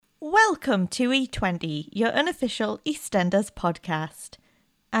Welcome to E20, your unofficial EastEnders podcast.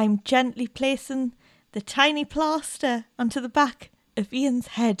 I'm gently placing the tiny plaster onto the back of Ian's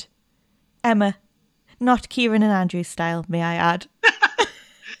head. Emma, not Kieran and Andrew style, may I add.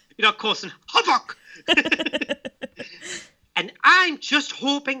 You're not causing havoc. And I'm just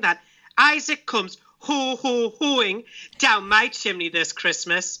hoping that Isaac comes ho-ho-hoing down my chimney this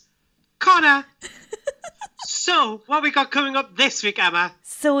Christmas. Connor. So, what we got coming up this week, Emma?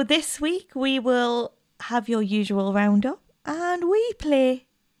 So this week we will have your usual roundup and we play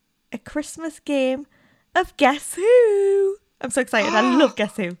a Christmas game of Guess Who. I'm so excited. I love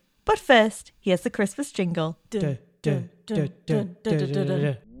Guess Who. But first, here's the Christmas jingle.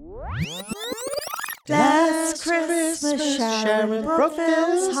 Last Christmas, Sharon broke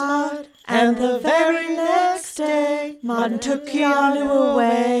Phil's heart, and the very next day, Martin took Keanu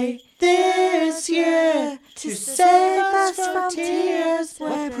away. This year, to save us from tears,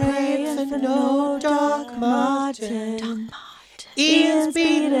 we're praying for no Doc Martin. Ian's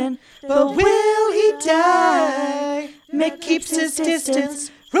beaten, but will he die? Mick keeps his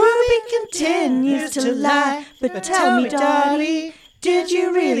distance, Ruby continues to lie. But tell me, Dolly, did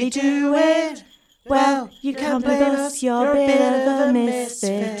you really do it? Well, you can't blame us, you're a bit of a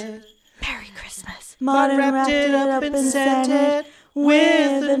misfit. Merry Christmas. Martin wrapped it up and sent it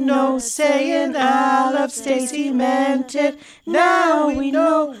with a note saying I love Stacey meant it. Now we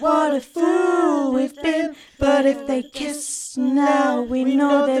know what a fool we've been, but if they kiss now we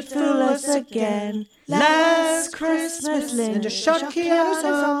know they'd fool us again. Last Christmas Linda shot Keanu's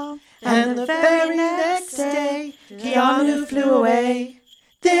arm, and the very next day Keanu flew away.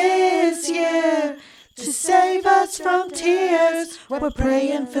 This year, to save us from tears, we're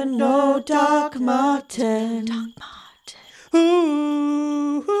praying for no Doc Martin. Doc Martin.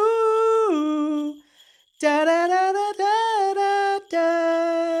 Ooh, ooh, da da da da da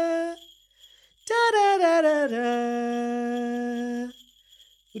da da da da da da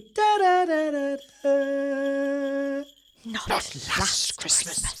da da da da. Not last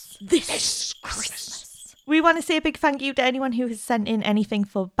Christmas. This Christmas. We want to say a big thank you to anyone who has sent in anything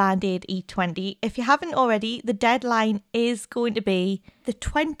for Band-Aid E20. If you haven't already, the deadline is going to be the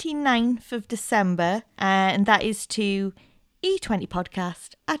 29th of December, and that is to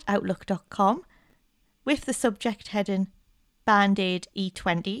e20podcast@outlook.com with the subject heading Band-Aid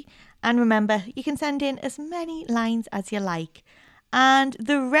E20. And remember, you can send in as many lines as you like. And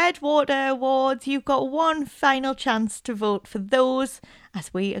the Redwater Awards, you've got one final chance to vote for those,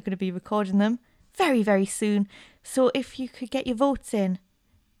 as we are going to be recording them very, very soon. So if you could get your votes in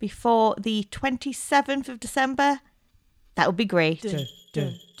before the 27th of December, that would be great.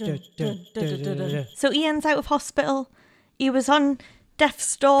 So Ian's out of hospital. He was on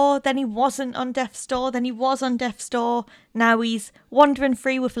Death's Door, then he wasn't on Death's Door, then he was on Death's Door. Now he's wandering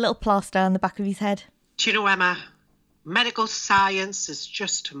free with a little plaster on the back of his head. Do you know, Emma, medical science is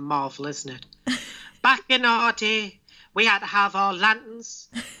just marvel, isn't it? Back in our day, we had to have our lanterns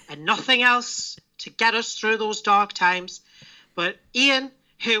and nothing else to get us through those dark times. But Ian,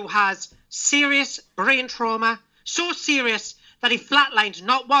 who has serious brain trauma, so serious that he flatlined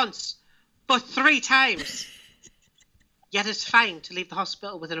not once, but 3 times, yet is fine to leave the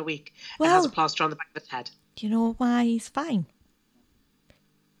hospital within a week and has a plaster on the back of his head. Do you know why he's fine?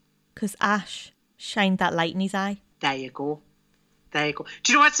 Because Ash shined that light in his eye. There you go. There you go.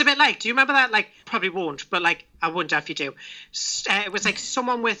 Do you know what it's a bit like? Do you remember that? Like, probably won't, but like, I wonder if you do. It was like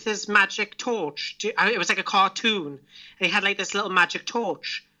someone with his magic torch. It was like a cartoon. And he had like this little magic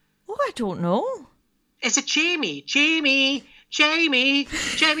torch. Oh, I don't know. Is it Jamie? Jamie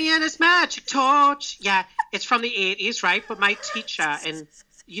and his magic torch. Yeah, it's from the 80s, right? But my teacher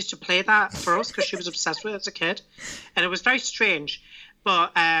used to play that for us because she was obsessed with it as a kid. And it was very strange.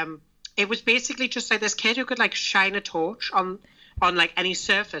 But it was basically just like this kid who could like shine a torch on like any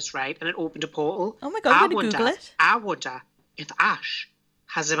surface, right? And it opened a portal. Oh my God, I'm going to Google it. I wonder if Ash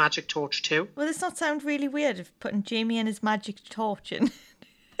has a magic torch too. Well, this not sound really weird of putting Jamie and his magic torch in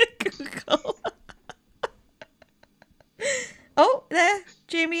Google. Oh, there.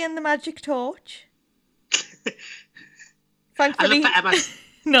 Jamie and the magic torch. Thankfully,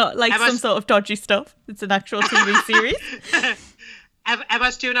 not like some sort of dodgy stuff. It's an actual TV series.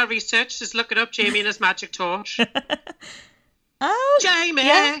 Emma's doing her research. Just looking up Jamie and his magic torch. Oh, Jamie!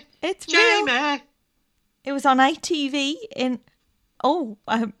 Yeah, it's Jamie! Real. It was on ITV in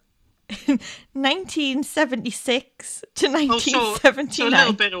 1976 to 1979. So a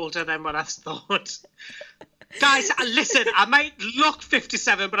little bit older than what I thought. Guys, listen, I might look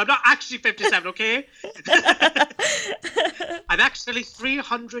 57, but I'm not actually 57, okay? I'm actually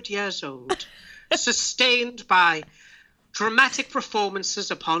 300 years old, sustained by Dramatic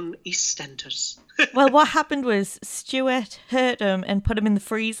performances upon EastEnders. Well, what happened was Stuart hurt him and put him in the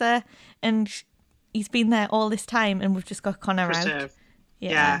freezer, and he's been there all this time, and we've just got Connor out. Preserved.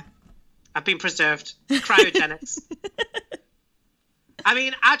 Yeah. I've been preserved. Cryogenics. I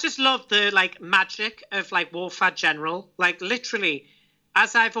mean, I just love the magic of Warfare General. Literally,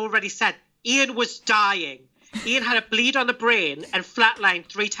 as I've already said, Ian was dying. Ian had a bleed on the brain and flatlined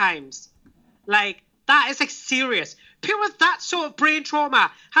 3 times. That is serious. People with that sort of brain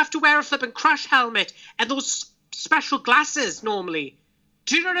trauma have to wear a flipping crash helmet and those special glasses normally.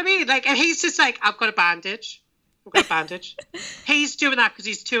 Do you know what I mean? And he's just I've got a bandage. He's doing that because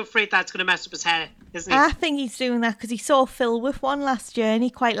he's too afraid that's going to mess up his hair, isn't he? I think he's doing that because he saw Phil with one last year and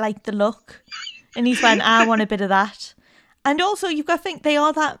he quite liked the look. And he's went, I want a bit of that. And also, you've got to think they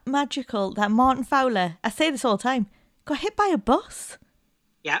are that magical that Martin Fowler, I say this all the time, got hit by a bus.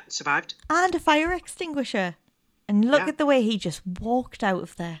 Yeah, survived. And a fire extinguisher. And look at the way he just walked out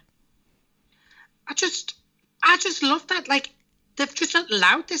of there. I just love that. They've just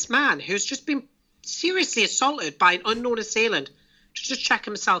allowed this man who's just been seriously assaulted by an unknown assailant to just check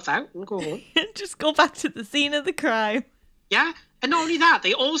himself out and go home. Just go back to the scene of the crime. Yeah. And not only that,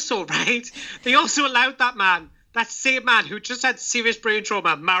 they also allowed that same man who just had serious brain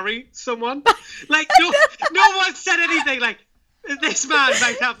trauma, marry someone. No one said anything. This man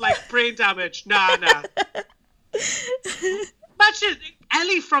might have brain damage. Nah. Imagine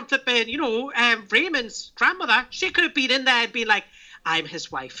Ellie from Raymond's grandmother. She could have been in there and been I'm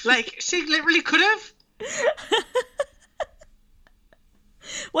his wife. She literally could have.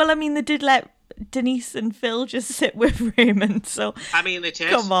 Well, I mean, they did let Denise and Phil just sit with Raymond, so... I mean, they did.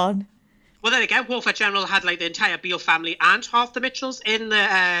 Come on. Well, then again, Warfare General had the entire Beale family and half the Mitchells in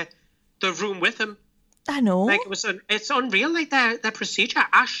the room with him. I know. It's unreal, their procedure.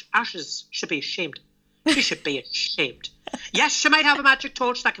 Ash should be ashamed. She should be ashamed. Yes, she might have a magic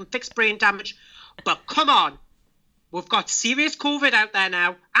torch that can fix brain damage, but come on. We've got serious COVID out there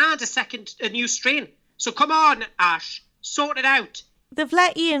now and a new strain. So come on, Ash, sort it out. They've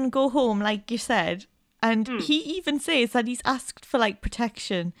let Ian go home, like you said, and he even says that he's asked for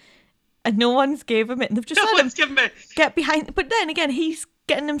protection, and no one's gave him it. And they've just let him get behind. But then again, he's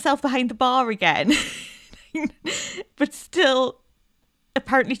getting himself behind the bar again, but still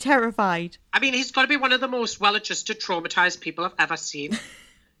apparently terrified. I mean, he's got to be one of the most well-adjusted, traumatized people I've ever seen.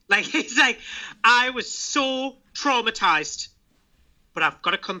 He's I was so traumatized, but I've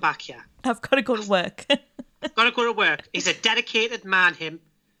got to come back here. I've got to go to work. I've got to go to work. He's a dedicated man, him.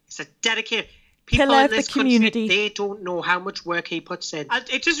 He's a dedicated... People Pillar in of this the community. Country, they don't know how much work he puts in. And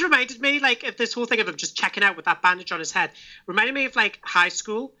it just reminded me, of this whole thing of him just checking out with that bandage on his head. Reminded me of, high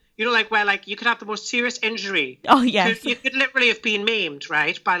school. You know, where, you could have the most serious injury. Oh, yes. You could literally have been maimed,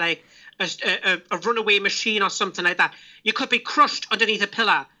 right, by, a runaway machine or something like that. You could be crushed underneath a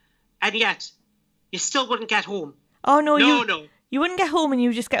pillar, and yet you still wouldn't get home. Oh, no. No. You wouldn't get home and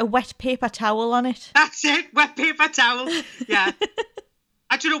you just get a wet paper towel on it. That's it, wet paper towel. Yeah.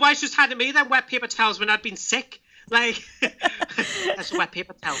 I don't know why she was handing me them wet paper towels when I'd been sick. That's a wet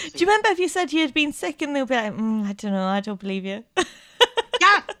paper towel. Do you remember if you said you had been sick and they'll be like, I don't know, I don't believe you.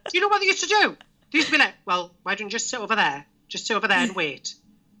 Yeah. Do you know what they used to do? They used to be like, well, why don't you just sit over there? Just sit over there and wait.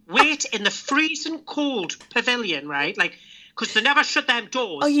 Wait in the freezing cold pavilion, right? Because they never shut them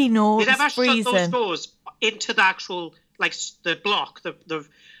doors. Oh, you know, they never freezing. shut those doors into the actual, the block, the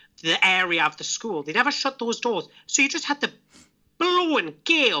area of the school. They never shut those doors. So you just had the blowing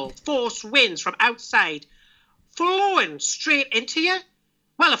gale force winds from outside flowing straight into you.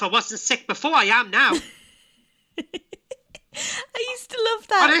 Well, if I wasn't sick before, I am now. I used to love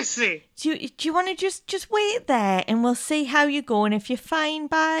that. Honestly. Do you want to just wait there and we'll see how you go, and if you're fine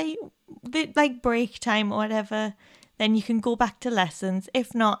by the break time or whatever, then you can go back to lessons.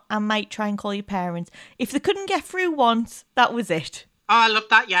 If not, I might try and call your parents. If they couldn't get through once, that was it. Oh, I love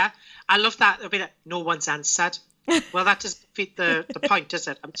that, yeah. I love that. It'll be like, no one's answered. Well, that doesn't fit the point, does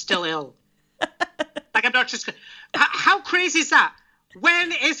it? I'm still ill. I'm not just... How crazy is that?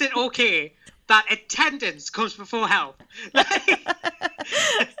 When is it okay that attendance comes before health? No,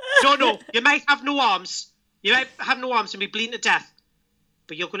 you might have no arms. You might have no arms and be bleeding to death.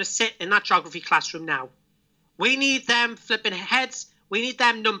 But you're going to sit in that geography classroom now. We need them flipping heads. We need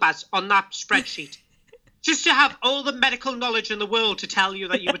them numbers on that spreadsheet. Just to have all the medical knowledge in the world to tell you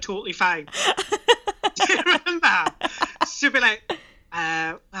that you were totally fine. Do you remember? She'll be like,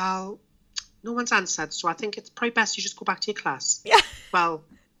 well, no one's answered, so I think it's probably best you just go back to your class. Yeah. Well,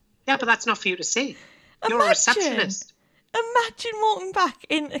 yeah, but that's not for you to see. You're a receptionist. Imagine walking back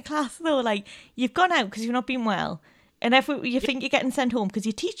in a class, though, you've gone out because you've not been well, and you think you're getting sent home because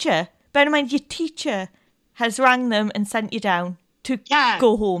your teacher, bear in mind, your teacher has rang them and sent you down to Yeah.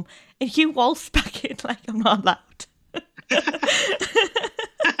 go home. And you waltz back in like I'm not allowed.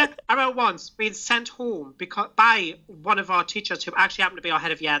 I remember once being sent home by one of our teachers who actually happened to be our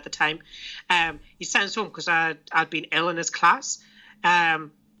head of year at the time. He sent us home because I'd been ill in his class. I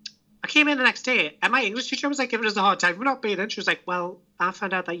came in the next day and my English teacher was like giving us a hard time for not being in. She was like, well, I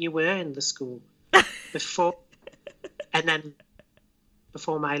found out that you were in the school before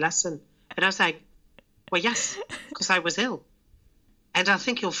my lesson. And I was like, well, yes, because I was ill. And I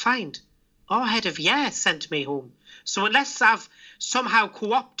think you'll find our head of year sent me home. So unless I've somehow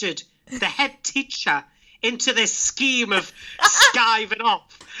co-opted the head teacher into this scheme of skiving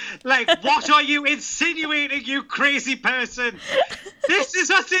off, like, what are you insinuating, you crazy person? This is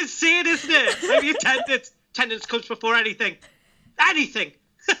what's insane, isn't it? Maybe attendance comes before anything. Anything.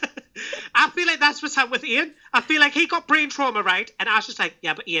 I feel like that's what's happened with Ian. I feel like he got brain trauma, right? And I was just like,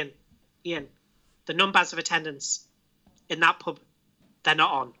 yeah, but Ian, the numbers of attendance in that pub, they're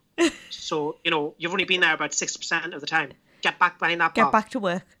not on. So, you've only been there about 6% of the time. Get back behind that bar. Get back to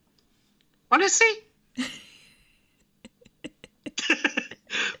work. Honestly?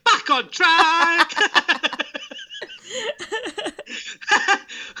 Back on track!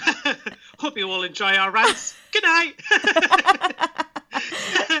 Hope you all enjoy our rants. Good night.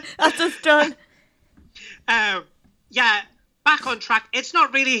 That's us done. Yeah, back on track. It's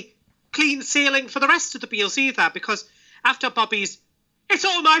not really clean sailing for the rest of the Beals either, because after Bobby's "it's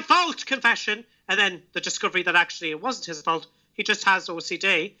all my fault" confession, and then the discovery that actually it wasn't his fault, he just has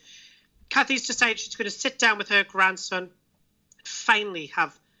OCD, Kathy's decided she's going to sit down with her grandson and finally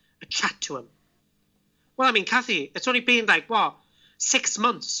have a chat to him. Well, I mean, Kathy, it's only been 6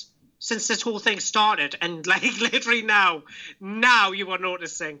 months since this whole thing started, and literally now you are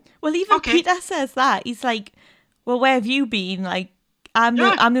noticing. Well, even Peter says that. He's like, well, where have you been? I'm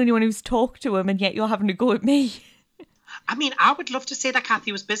the only one who's talked to him, and yet you're having to go at me. I mean, I would love to say that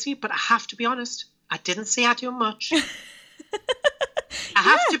Kathy was busy, but I have to be honest. I didn't see her doing much. I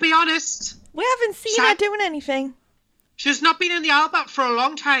have to be honest. We haven't seen her doing anything. She's not been in the Albert for a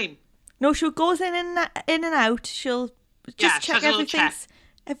long time. No, she goes in and out. She'll just check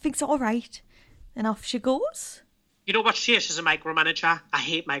everything's all right. And off she goes. You know what she is? She's a micromanager. I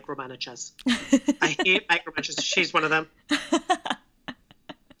hate micromanagers. She's one of them.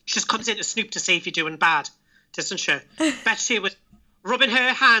 She just comes in to snoop to see if you're doing bad, doesn't she? Bet she was rubbing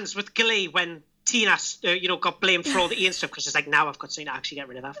her hands with glee when Tina, got blamed for all the Ian stuff, because she's like, now I've got something to actually get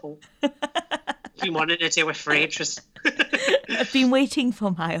rid of that for. I've been wanting to do it for ages. I've been waiting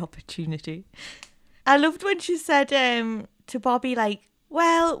for my opportunity. I loved when she said to Bobby,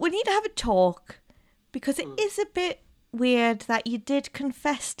 well, we need to have a talk, because it is a bit weird that you did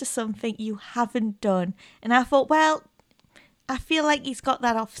confess to something you haven't done. And I thought, well, I feel like he's got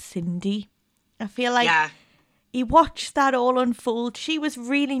that off Cindy. I feel like he watched that all unfold. She was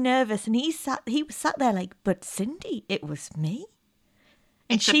really nervous, and he was sat there like, but Cindy, it was me.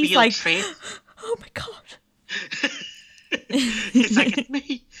 And it's she's like, oh my God. It's like, it's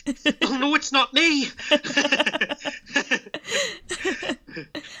me. Oh no, it's not me.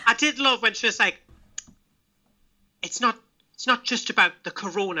 I did love when she was like, it's not just about the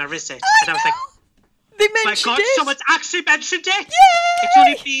corona, is it? I was like, they mentioned it. Someone's actually mentioned it. Yay! It's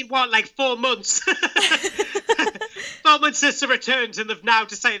only been 4 months. 4 months since the returns, and they've now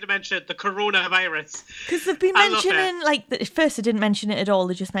decided to mention the coronavirus. Because they've been mentioning, at first they didn't mention it at all.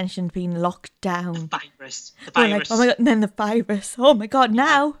 They just mentioned being locked down. The virus. Oh my God, and then the virus. Oh my God,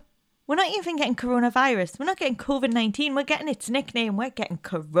 now we're not even getting coronavirus. We're not getting COVID-19. We're getting its nickname. We're getting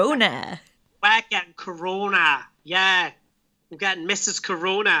Corona. We're getting Corona. Yeah. We're getting Mrs.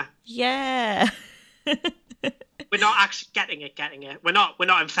 Corona. Yeah. We're not actually getting it. We're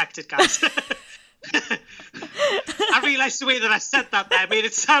not infected, guys. I realised the way that I said that there made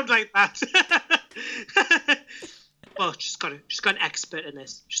it sound like that. Well, she's got an expert in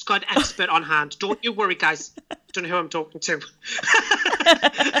this. She's got an expert on hand. Don't you worry, guys. Don't know who I'm talking to.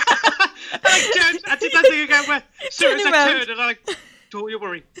 I did that thing again where as soon as I turned, and I'm like, don't you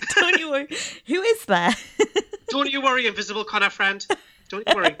worry. Don't you worry. Who is there? Don't you worry, invisible Connor friend. Don't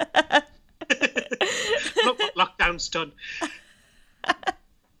you worry. Look what lockdown's done.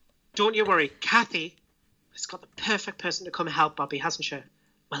 Don't you worry. Kathy has got the perfect person to come help Bobby, hasn't she?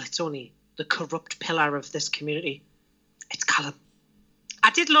 Well, it's only the corrupt pillar of this community. It's Callum.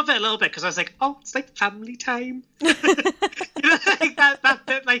 I did love it a little bit because I was like, oh, it's like family time. That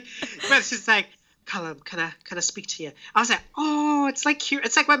bit, where she's like, Callum, can I speak to you? I was like, oh, it's like cute.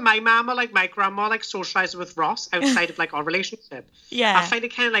 It's like when my mum or my grandma socialising with Ross outside of our relationship. Yeah. I find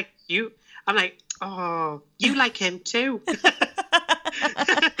it kind of like you. I'm like, oh, you like him too.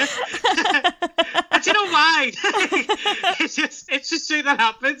 I don't know fine. it's just something that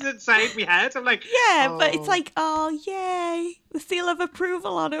happens inside my head. I'm like, yeah, but it's like, oh, yay, the seal of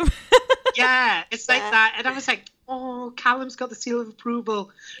approval on him. yeah, it's like that. And I was like, oh, Callum's got the seal of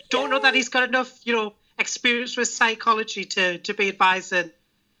approval. Don't know that he's got enough, experience with psychology to be advising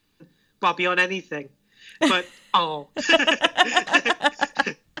Bobby on anything. But, I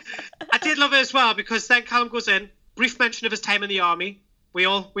did love it as well, because then Callum goes in, brief mention of his time in the army. We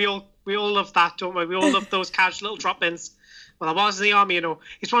all love that, don't we? We all love those casual little drop-ins. Well, I was in the army,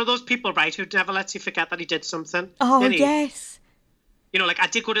 He's one of those people, right, who never lets you forget that he did something. Oh, yes. Like, I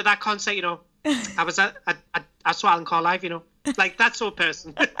did go to that concert, I was at I saw Alan Carr live, Like, that sort of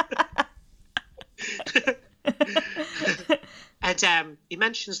person. And he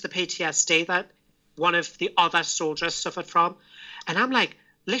mentions the PTSD that one of the other soldiers suffered from. And I'm like,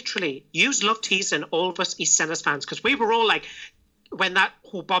 literally, yous love teasing all of us EastEnders fans, because we were all like, when that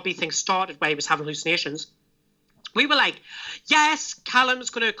whole Bobby thing started where he was having hallucinations, we were like, yes,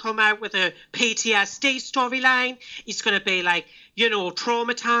 Callum's going to come out with a PTSD storyline. He's going to be like,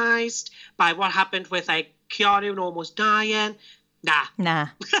 traumatized by what happened with like Keanu and almost dying. Nah. Nah.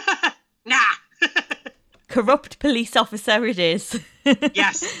 Nah. Corrupt police officer it is.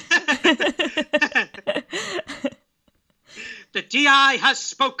 Yes. The DI has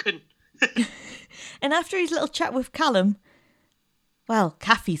spoken. And after his little chat with Callum, well,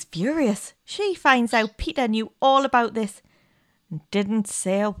 Kathy's furious. She finds out Peter knew all about this and didn't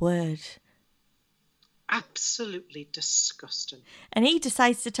say a word. Absolutely disgusting. And he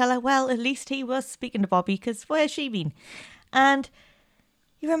decides to tell her, well, at least he was speaking to Bobby, because where's she been? And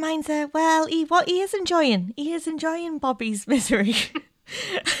he reminds her, well, what he is enjoying. He is enjoying Bobby's misery.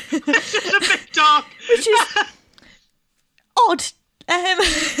 Which is a bit dark. Which is odd.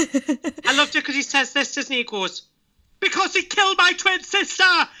 I loved it because he says this, doesn't he? He goes, because he killed my twin sister!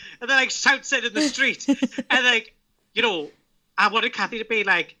 And then, like, shouts it in the street. And, like, I wanted Kathy to be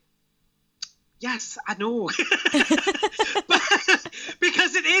like, yes, I know. But,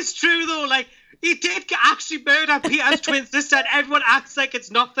 because it is true, though. Like, he did actually murder Peter's twin sister, and everyone acts like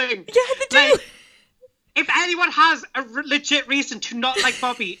it's nothing. Yeah, they do. Like, if anyone has a legit reason to not like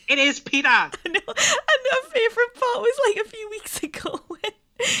Bobby, it is Peter. I know. And my favourite part was like a few weeks ago when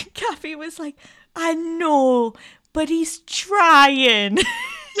Kathy was like, I know, but he's trying.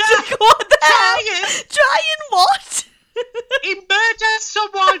 Yeah, like, what the trying. hell? Trying what? He murdered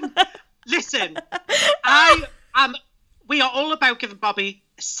someone. Listen, we are all about giving Bobby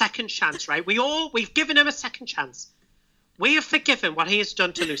a second chance, right? We've given him a second chance. We have forgiven what he has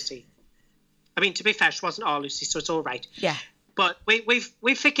done to Lucy. I mean, to be fair, she wasn't our Lucy, so it's all right. Yeah. But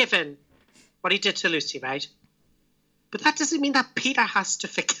we've forgiven what he did to Lucy, right? But that doesn't mean that Peter has to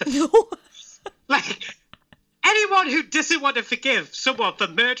forgive. No. Like, anyone who doesn't want to forgive someone for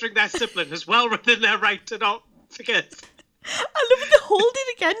murdering their sibling is well within their right to not forgive. I love the hold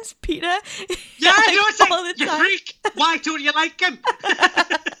it against Peter. Yeah, like, I know, it's like, all the you time. freak, why don't you like him?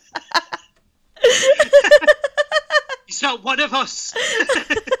 He's not one of us.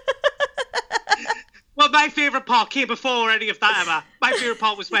 Well, my favourite part came before any of that, Emma. My favourite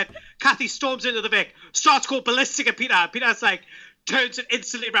part was when Kathy storms into the Vic, starts going ballistic at Peter. Peter's like, turns it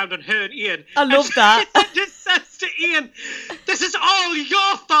instantly around on her and Ian. I love that. And just says to Ian, this is all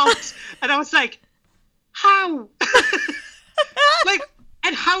your fault. And I was like, how? Like,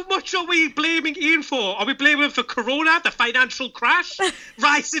 and how much are we blaming Ian for? Are we blaming him for Corona, the financial crash,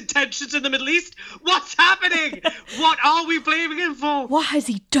 rising tensions in the Middle East? What's happening? What are we blaming him for? What has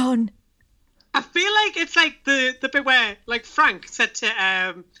he done? I feel like it's like the bit where, like, Frank said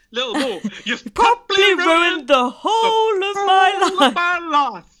to Little Mo, you've Probably ruined the whole of my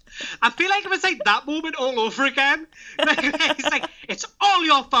life. I feel like it was like that moment all over again. Like, it's like, it's all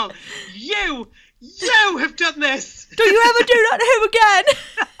your fault. You have done this. Do you ever do that to him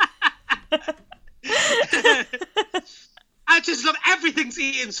again? I just love everything's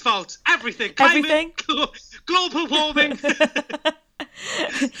Ian's fault. Everything. Everything. Global warming.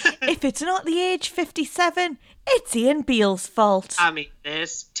 If it's not the age 57, it's Ian Beale's fault. I mean,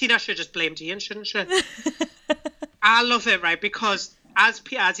 Tina should just blamed Ian, shouldn't she? I love it, right? Because as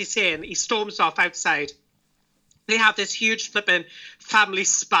he's saying, he storms off outside. They have this huge flipping family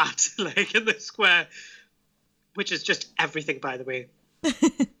spat, like, in the square, which is just everything, by the way.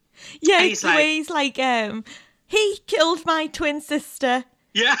 Yeah, And it's the way he's like, he killed my twin sister.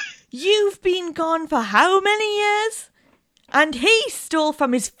 Yeah. You've been gone for how many years? And he stole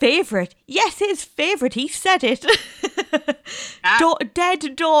from his favourite. Yes, his favourite. He said it.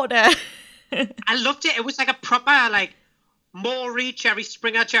 Dead daughter. I loved it. It was like a proper, like, Maury, Jerry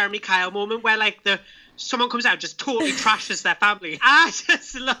Springer, Jeremy Kyle moment where, like, the someone comes out and just totally trashes their family. I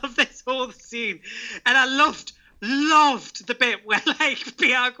just love this whole scene. And I loved the bit where, like,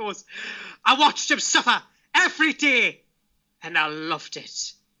 Peter goes, I watched him suffer every day, and I loved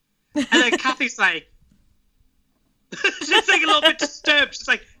it. And then Kathy's like, she's like a little bit disturbed. She's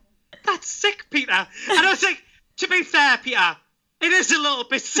like, that's sick, Peter. And I was like, to be fair, Peter, it is a little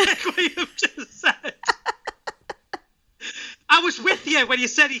bit sick what you've just said. I was with you when you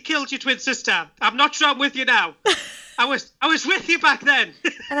said he killed your twin sister. I'm not sure I'm with you now. I was with you back then.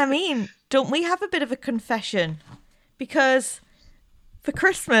 And I mean, don't we have a bit of a confession? Because for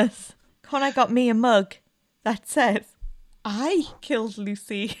Christmas, Connor got me a mug that says, I killed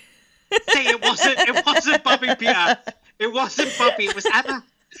Lucy. See, it wasn't Bobby, Peter. It wasn't Bobby, it was Emma.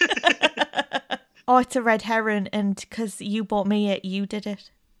 Oh, it's a red herring, and because you bought me it, you did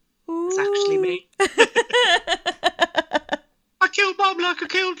it. It's actually me. I killed Mom like I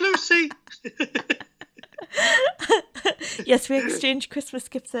killed Lucy. Yes, we exchanged Christmas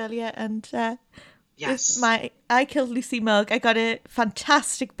gifts earlier, and yes, my I Killed Lucy mug. I got a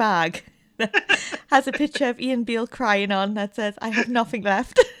fantastic bag that has a picture of Ian Beale crying on that says, I have nothing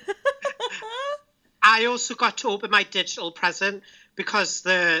left. I also got to open my digital present because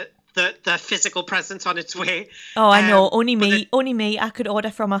the physical present's on its way. Oh, I know. Only me. I could order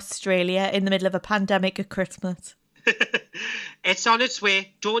from Australia in the middle of a pandemic at Christmas. It's on its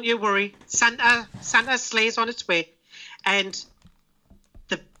way. Don't you worry. Santa's sleigh's on its way. And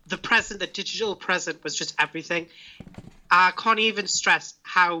the present, the digital present, was just everything. I can't even stress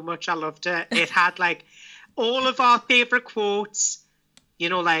how much I loved it. It had, like, all of our favourite quotes. You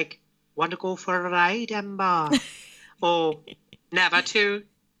know, like, want to go for a ride, Emma? Or never to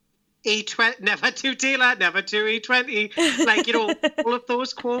E20, never to Taylor, never to E20. Like, you know, all of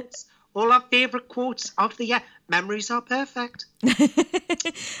those quotes. All our favourite quotes of the year. Memories are perfect.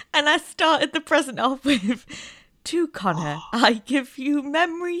 And I started the present off with, to Connor, I give you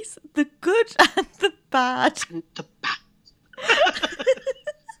memories, the good and the bad. And the bad.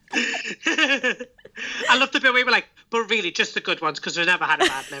 I love the bit where we were like, but really just the good ones, because we never had a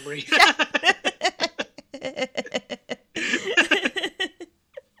bad memory.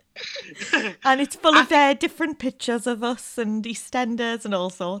 And it's full of different pictures of us and EastEnders and all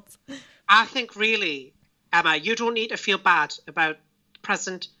sorts. I think really, Emma, you don't need to feel bad about the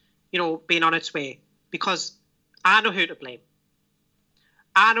present, you know, being on its way, because I know who to blame.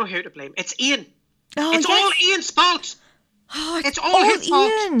 It's Ian. Oh, it's all Ian's fault. Oh, it's all his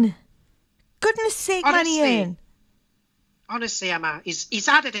fault. Ian. Goodness sake, Honestly, man, Ian. Honestly, Emma, he's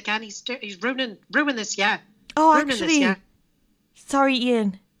at it again. He's ruining this year. Oh, ruining actually, this year. Sorry,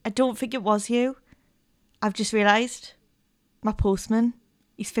 Ian. I don't think it was you. I've just realised my postman,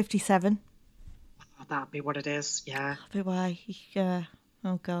 he's 57. Oh, that'd be what it is, yeah. That'd be why.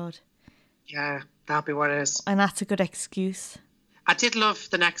 Oh, God. Yeah, that'd be what it is. And that's a good excuse. I did love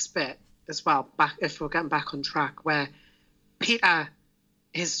the next bit as well, back if we're getting back on track, where Peter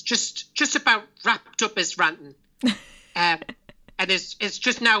is just about wrapped up his ranting. And is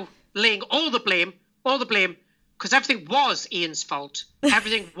just now laying all the blame, because everything was Ian's fault.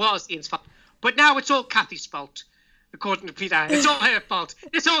 But now it's all Kathy's fault, according to Peter. It's all her fault.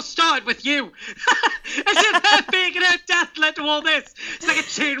 It's all started with you. As if her being and her death led to all this. It's like a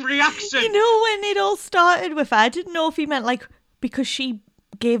chain reaction. You know, when it all started with her, I didn't know if he meant, like, because she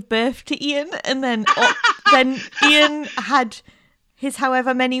gave birth to Ian, and then Ian had his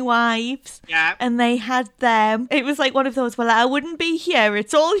however many wives, yeah, and they had them. It was like one of those, well, I wouldn't be here,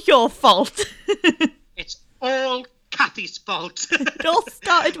 it's all your fault. It's all Kathy's fault. It all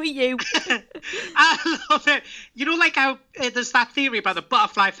started with you. I love it. You know, like how there's that theory about the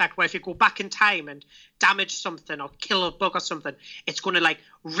butterfly effect, where if you go back in time and damage something or kill a bug or something, it's going to, like,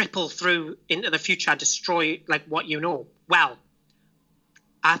 ripple through into the future and destroy, like, what you know. Well,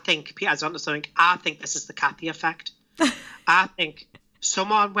 I think Peter's onto something. I think this is the Kathy effect. I think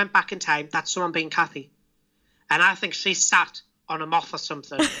someone went back in time, that's someone being Kathy, and I think she sat on a moth or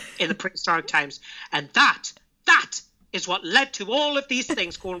something in the prehistoric times, and that is what led to all of these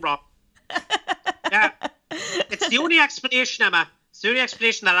things going wrong. Yeah, it's the only explanation, Emma. It's the only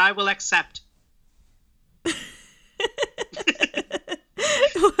explanation that I will accept. I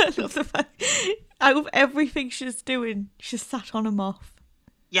love the fact, out of everything she's doing, she's sat on a moth.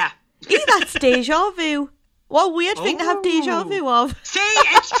 Yeah. That's deja vu. What a weird thing to have deja vu of. See,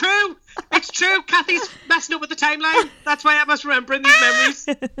 it's true. It's true. Kathy's messing up with the timeline. That's why Emma's remembering these memories.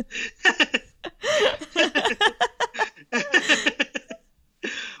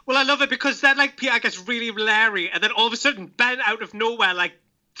 Well, I love it because then, like, Peter gets really leery, and then all of a sudden Ben out of nowhere, like,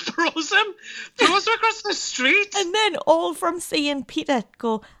 throws him across the street. And then all from seeing Peter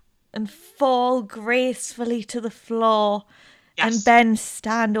go, and fall gracefully to the floor. Yes. And Ben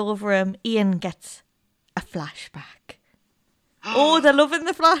stand over him. Ian gets a flashback. Oh, they're loving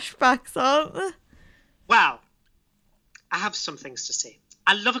the flashbacks, aren't they? Well, I have some things to say.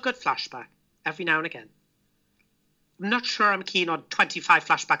 I love a good flashback every now and again. I'm not sure I'm keen on 25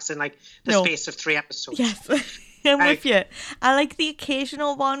 flashbacks in like the space of 3 episodes. Yes, I'm with you. I like the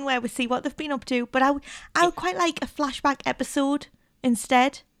occasional one where we see what they've been up to, but I would quite like a flashback episode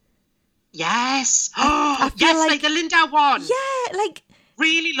instead. Yes. Oh, yes, like the Linda one. Yeah, like...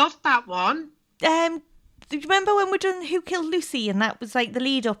 Really loved that one. Do you remember when we done Who Killed Lucy and that was like the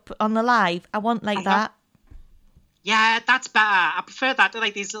lead up on the live? I want like that. Yeah, that's better. I prefer that to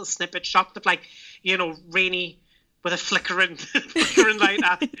like these little snippet shots of like, you know, Rainey with a flickering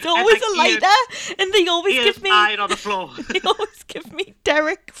lighter. It's always like, a lighter, and they always give me lying on the floor. They always give me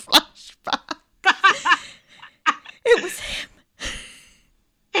Derek flashback. It was him.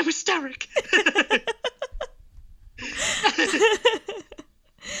 It was Derek.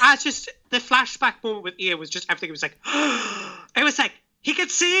 The flashback moment with Ian was just everything. It was like he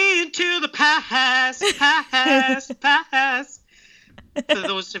could see into the past. For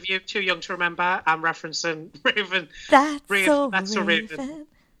those of you too young to remember, I'm referencing Raven. That's so Raven.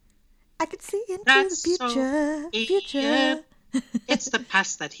 I could see into the future. It's the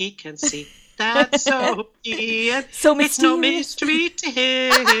past that he can see. That's so Ian. So it's no mystery to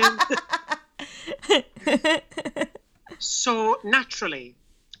him. So naturally,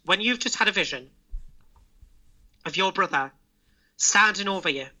 when you've just had a vision of your brother standing over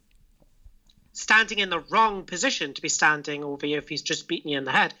you, standing in the wrong position to be standing over you if he's just beating you in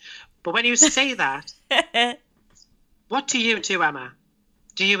the head. But when you say that, what do you do, Emma?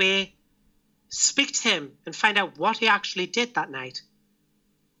 Do you speak to him and find out what he actually did that night?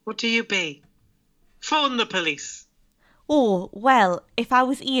 What do you be? Phone the police. Oh, well, if I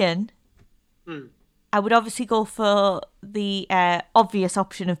was Ian, I would obviously go for the obvious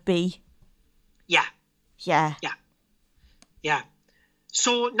option of B. Yeah. Yeah. Yeah. Yeah.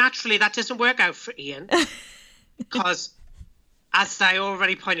 So naturally that doesn't work out for Ian because, as I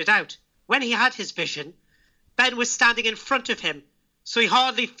already pointed out, when he had his vision, Ben was standing in front of him, so he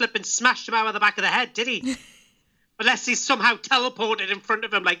hardly flipping smashed him out of the back of the head, did he? Unless he somehow teleported in front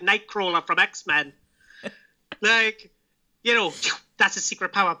of him like Nightcrawler from X-Men. Like, you know, that's a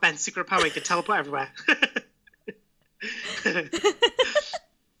secret power. Ben's secret power. He can teleport everywhere.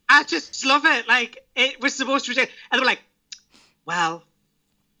 I just love it. Like, it was the most ridiculous. And they were like, well,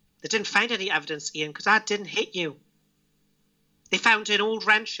 they didn't find any evidence, Ian, because I didn't hit you. They found an old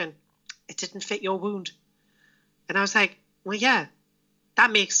wrench and it didn't fit your wound. And I was like, well, yeah,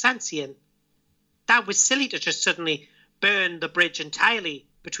 that makes sense, Ian. That was silly to just suddenly burn the bridge entirely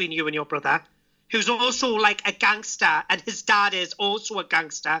between you and your brother, who's also like a gangster, and his dad is also a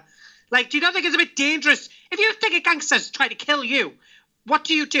gangster. Like, do you not think it's a bit dangerous? If you think a gangster's trying to kill you, what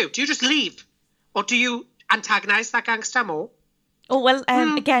do? Do you just leave? Or do you antagonise that gangster more? Oh, well,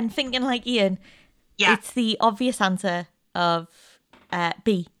 again, thinking like Ian, it's the obvious answer of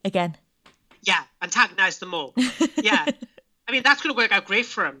B again. Yeah, antagonise them more. Yeah. I mean, that's going to work out great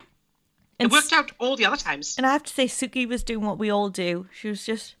for him. It worked out all the other times. And I have to say, Suki was doing what we all do. She was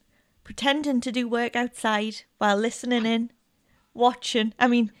just pretending to do work outside while listening in, watching. I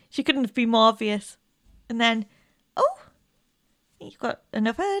mean, she couldn't have been more obvious. And then, oh, you've got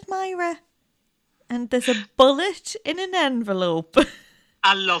another admirer. And there's a bullet in an envelope.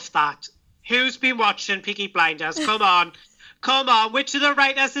 I love that. Who's been watching Peaky Blinders? Come on. Come on. Which of the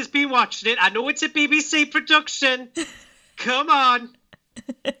writers has been watching it? I know it's a BBC production. Come on.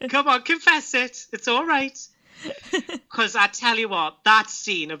 Come on, confess it. It's all right. Because I tell you what, that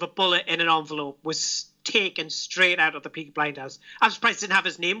scene of a bullet in an envelope was taken straight out of the Peaky Blinders. I'm surprised it didn't have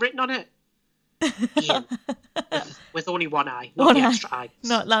his name written on it. Ian, with only one eye, not the extra eye.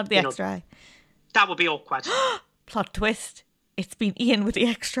 Not allowed the extra eye. That would be awkward. Plot twist. It's been Ian with the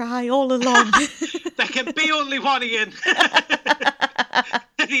extra eye all along. There can be only one Ian.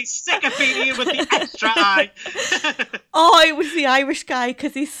 He's sick of being Ian with the extra eye. Oh, it was the Irish guy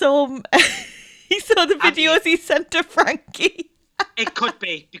because he saw the videos he sent to Frankie. It could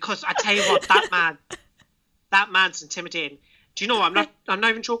be, because I tell you what, that man's intimidating. Do you know, I'm not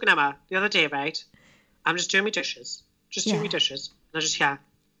even joking, Emma. The other day, right, I'm just doing my dishes. Doing my dishes. And I just hear,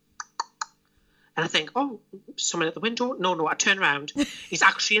 and I think, oh, someone at the window? No, I turn around. He's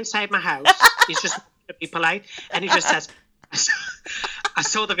actually inside my house. He's just to be polite. And he just says, I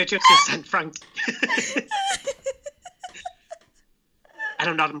saw the video you sent Frank. And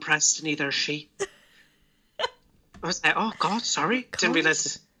I'm not impressed, neither is she. I was like, oh God, sorry. Didn't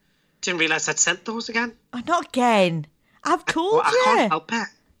realise I'd sent those again. Oh, not again. I've told you. I can't help it.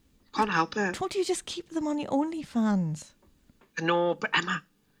 Can't help it. Told you just keep them on your OnlyFans. No, but Emma,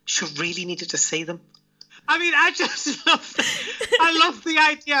 she really needed to see them. I mean, I just love the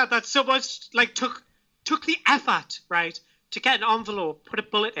idea that someone like took the effort, right, to get an envelope, put a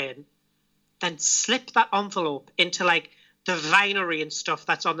bullet in, then slip that envelope into like the vinery and stuff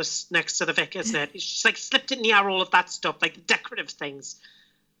that's on the next to the Vic, isn't it? It's just like slipped it near all of that stuff, like the decorative things.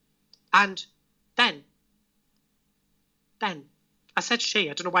 And then I said she.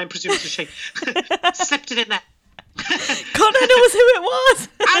 I don't know why I'm presuming it's a she. Slipped it in there. Connor knows who it was.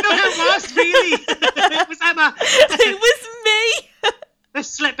 I know who it was, really. It was Emma. It was me. They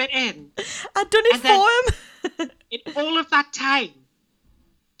slip it in. I'd done it for him. In all of that time,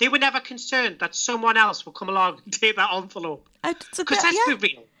 they were never concerned that someone else would come along and take that envelope. Because let's be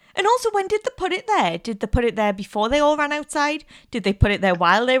real. And also, when did they put it there? Did they put it there before they all ran outside? Did they put it there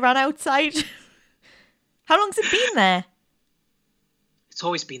while they ran outside? How long's it been there? It's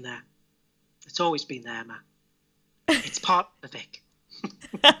always been there. It's always been there, Emma. It's part of the Vic.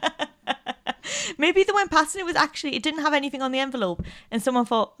 Maybe they went past and it didn't have anything on the envelope. And someone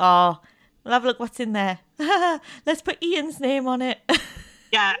thought, oh, we'll have a look what's in there. Let's put Ian's name on it.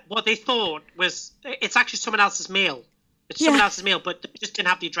 Yeah, what they thought was, it's actually someone else's mail. It's someone else's mail, but they just didn't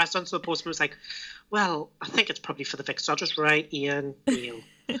have the address on, so the postman was like, well, I think it's probably for the Vic, so I'll just write Ian Neil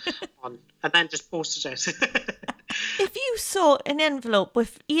on, and then just posted it. If you saw an envelope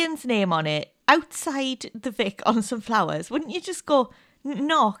with Ian's name on it outside the Vic on some flowers, wouldn't you just go,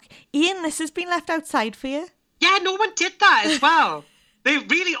 knock, Ian, this has been left outside for you? Yeah, no one did that as well. They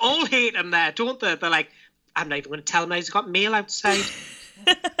really all hate him there, don't they? They're like, I'm not even going to tell him that he's got mail outside.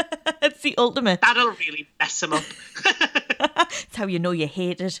 It's the ultimate. That'll really mess him up. That's how you know you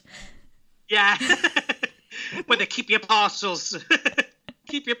hate it. Yeah. When they keep your parcels.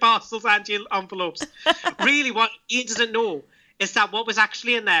 Keep your parcels and your envelopes. Really, what Ian doesn't know is that what was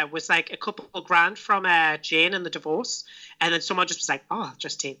actually in there was like a couple of grand from Jane and the divorce. And then someone just was like, oh, I'll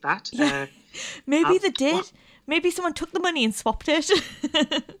just take that. Yeah. Maybe they did. What? Maybe someone took the money and swapped it.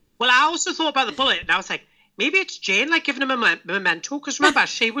 Well, I also thought about the bullet and I was like, maybe it's Jane, like, giving him a memento, because remember,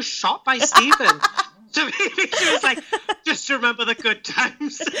 she was shot by Stephen. So maybe she was like, just remember the good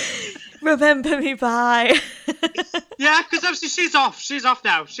times. Remember me by. Yeah, because obviously she's off. She's off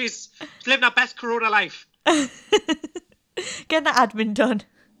now. She's living her best Corona life. Getting that admin done.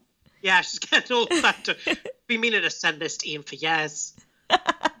 Yeah, she's getting all that done. Been meaning to send this to Ian for years.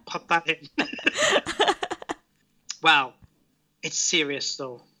 Pop that in. Well, it's serious,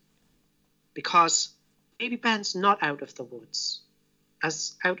 though. Because maybe Ben's not out of the woods.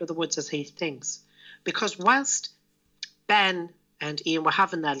 As out of the woods as he thinks. Because whilst Ben and Ian were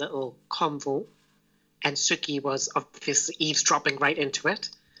having their little convo, and Suki was obviously eavesdropping right into it,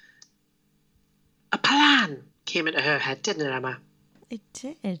 a plan came into her head, didn't it, Emma? It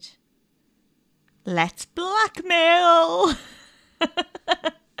did. Let's blackmail!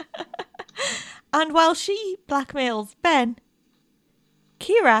 And while she blackmails Ben,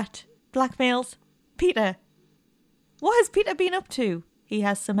 Kirat blackmails Peter. What has Peter been up to? He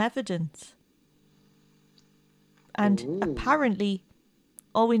has some evidence. And apparently,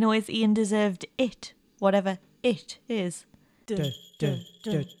 all we know is Ian deserved it, whatever it is.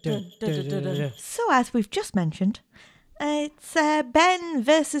 So, as we've just mentioned, it's Ben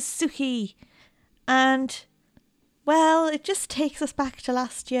versus Suki. And, well, it just takes us back to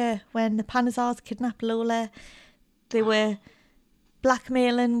last year when the Panazars kidnapped Lola. They were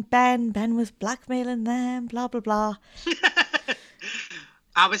blackmailing Ben. Ben was blackmailing them, blah, blah, blah.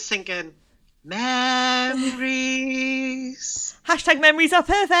 I was thinking, memories. Hashtag memories are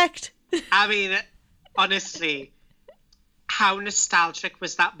perfect. I mean, honestly, how nostalgic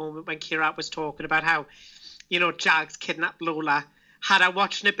was that moment when Kirat was talking about how, you know, Jags kidnapped Lola. Had her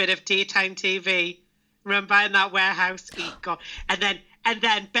watching a bit of daytime TV. Remember in that warehouse? And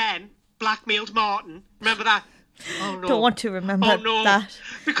then Ben blackmailed Martin. Remember that? Oh no. Don't want to remember that.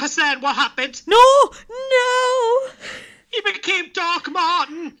 Because then what happened? No! He became Dark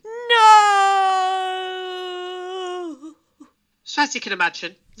Martin. No! So as you can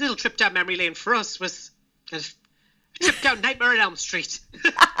imagine, a little trip down memory lane for us was a trip down Nightmare on Elm Street.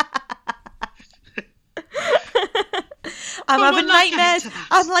 I'm having nightmares.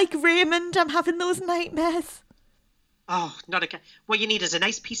 I'm like Raymond. I'm having those nightmares. Oh, not again. What you need is a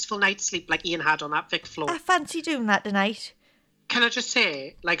nice peaceful night's sleep like Ian had on that Vic floor. I fancy doing that tonight. Can I just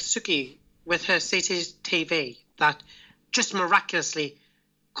say, like Suki with her CCTV that just miraculously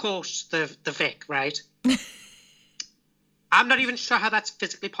caught the Vic, right? I'm not even sure how that's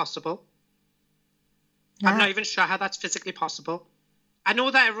physically possible. I'm not even sure how that's physically possible. I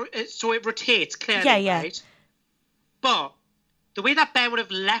know that it rotates clearly, right? But the way that Ben would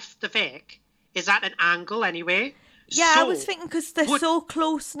have left the Vic is at an angle anyway. Yeah, so I was thinking because they're so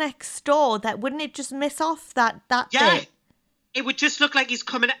close next door that wouldn't it just miss off that bit? It would just look like he's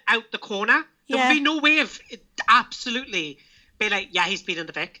coming out the corner. There Yeah. would be no way of it absolutely be like, yeah, he's been in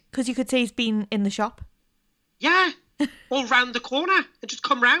the Vic. Because you could say he's been in the shop. Yeah, all round the corner and just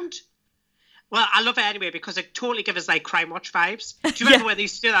come round. Well, I love it anyway because it totally gives us like Crime Watch vibes. Do you remember when they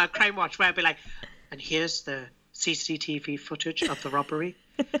used to do that Crime Watch where it'd be like, and here's the CCTV footage of the robbery,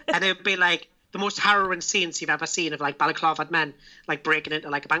 and it'd be like the most harrowing scenes you've ever seen of like balaclavaed men like breaking into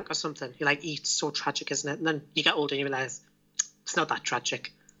like a bank or something. You're like, it's so tragic, isn't it? And then you get older and you realise it's not that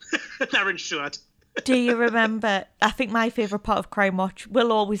tragic. They're insured. Do you remember? I think my favourite part of Crime Watch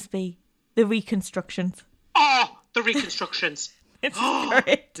will always be the reconstructions. Oh, the reconstructions. It's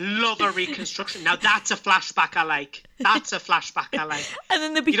great. Love a reconstruction. Now that's a flashback I like. That's a flashback I like. And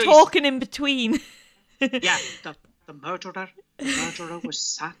then they'd be talking in between. Yeah, the murderer was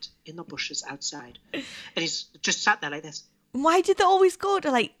sat in the bushes outside. And he's just sat there like this. Why did they always go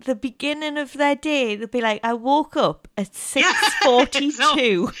to like the beginning of their day? They'd be like, I woke up at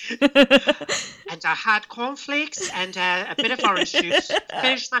 6:42. And I had cornflakes and a bit of orange juice,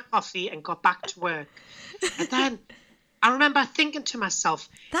 finished my coffee and got back to work. And then I remember thinking to myself,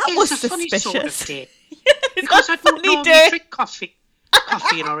 that it's was a funny sort of suspicious. day. Because I don't normally drink coffee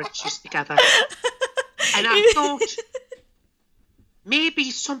and orange juice together. And I thought,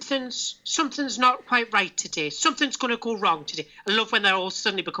 maybe something's not quite right today. Something's going to go wrong today. I love when they all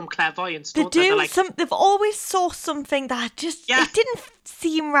suddenly become clairvoyants, don't they? They've always saw something that just, it didn't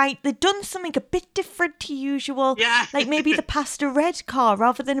seem right. They'd done something a bit different to usual. Yeah. Like maybe they passed a red car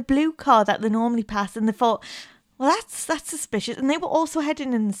rather than a blue car that they normally pass. And they thought, well, that's suspicious. And they were also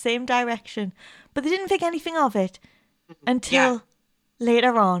heading in the same direction. But they didn't think anything of it until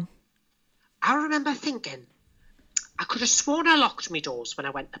later on. I remember thinking, I could have sworn I locked my doors when I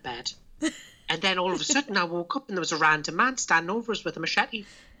went to bed. And then all of a sudden I woke up and there was a random man standing over us with a machete.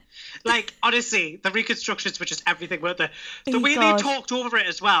 Like, honestly, the reconstructions were just everything, weren't they? The way they talked over it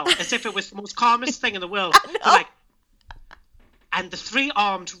as well, as if it was the most calmest thing in the world. Like, and the three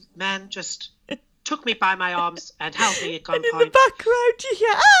armed men just took me by my arms and held me at gunpoint. And in the background you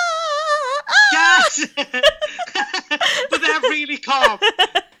hear, Yes! But they're really calm.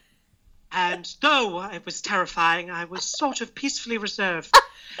 And though it was terrifying, I was sort of peacefully reserved.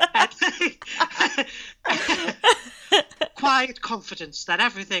 And quiet confidence that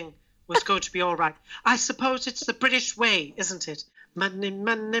everything was going to be all right. I suppose it's the British way, isn't it? Money,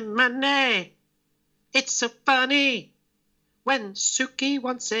 money, money. It's so funny when Suki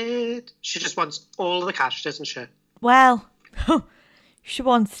wants it. She just wants all the cash, doesn't she? Well, she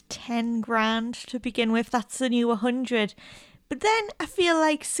wants 10 grand to begin with. That's the new 100. But then I feel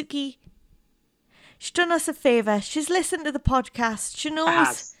like Suki, she's done us a favour. She's listened to the podcast. She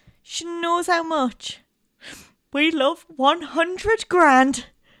knows how much we love 100 grand.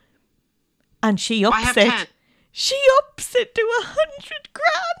 And she ups it. 10. She ups it to 100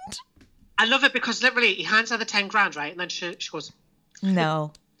 grand. I love it because literally he hands her the 10 grand, right? And then she goes,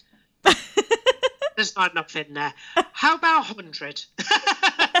 no. There's not enough in there. How about 100?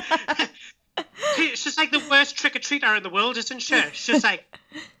 She's like the worst trick-or-treater in the world, isn't she? She's like,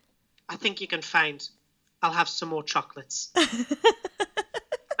 I think you can find, I'll have some more chocolates.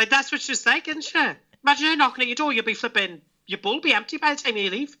 Like, that's what she's like, isn't she? Imagine her knocking at your door, you'll be flipping, your bowl will be empty by the time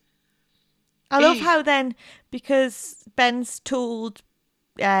you leave. I love how then, because Ben's told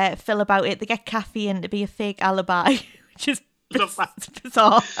Phil about it, they get Kathy in to be a fake alibi, which is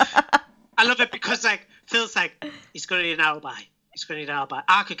bizarre. I love it because, like, Phil's like, he's going to need an alibi. He's going to need an alibi.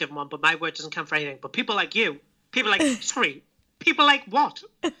 I could give him one, but my word doesn't count for anything. But people like you, people like what?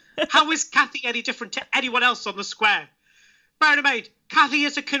 How is Kathy any different to anyone else on the square? Bear in mind, Kathy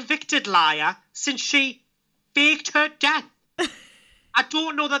is a convicted liar since she faked her death. I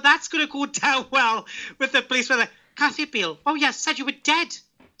don't know that that's going to go down well with the police. Where they're, Kathy Beale, oh yes, said you were dead.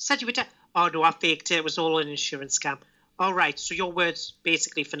 Oh no, I faked it. It was all an insurance scam. All right, so your word's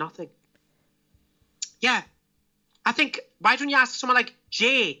basically for nothing. Yeah. I think, why don't you ask someone like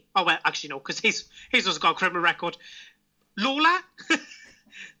Jay? Oh, well, actually, no, because he's also got a criminal record. Lola?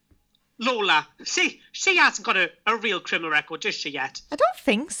 Lola. She hasn't got a real criminal record, does she, yet? I don't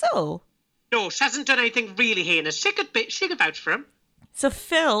think so. No, she hasn't done anything really heinous. She could vouch for him. So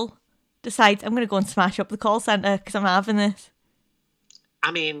Phil decides, I'm going to go and smash up the call centre because I'm having this.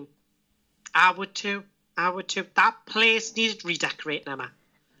 I mean, I would too. That place needed redecorating, Emma.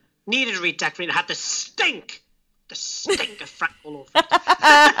 It had the stink of Frank all over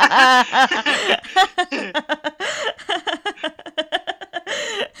it.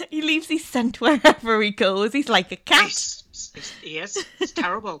 He leaves his scent wherever he goes. He's like a cat. He is. It's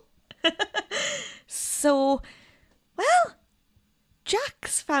terrible. So, well,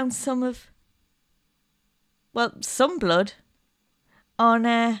 Jax found some blood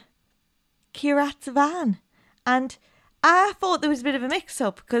on Kirat's van. And I thought there was a bit of a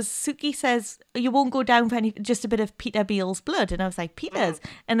mix-up because Suki says, you won't go down for just a bit of Peter Beale's blood. And I was like, Peter's?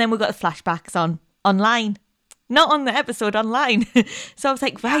 And then we got the flashbacks online. Not on the episode, online. So I was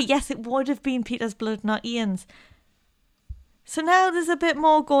like, right, yes, it would have been Peter's blood, not Ian's. So now there's a bit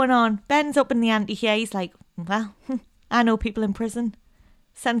more going on. Ben's up in the ante here. He's like, well, I know people in prison.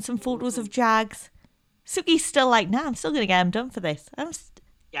 Send some photos of Jags. Suki's still like, nah, I'm still going to get him done for this.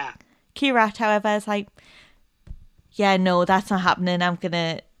 Yeah. Kirat, however, is like, yeah, no, that's not happening. I'm going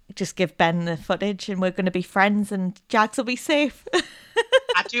to just give Ben the footage and we're going to be friends and Jags will be safe.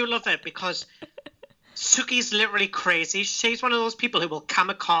 I do love it because Suki's literally crazy. She's one of those people who will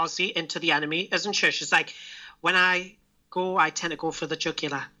kamikaze into the enemy, isn't she? She's like, when I go, I tend to go for the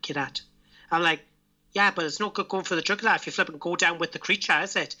jugular, Kirat. I'm like, yeah, but it's not good going for the jugular if you flip and go down with the creature,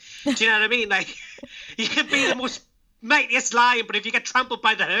 is it? Do you know what I mean? Like, you can be the most mightiest lion, but if you get trampled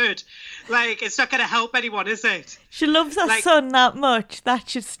by the herd, like, it's not going to help anyone, is it? She loves her son that much that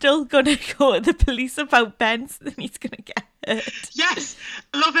she's still going to go to the police about Ben, so then he's going to get hurt. Yes,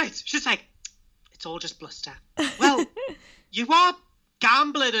 I love it. She's like, it's all just bluster. Well, you are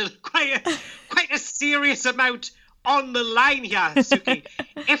gambling quite a serious amount on the line here, Suki.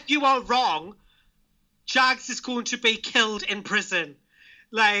 If you are wrong, Jags is going to be killed in prison.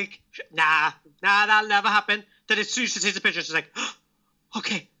 Like, nah, that'll never happen. Then as soon as she sees the picture, she's like, oh,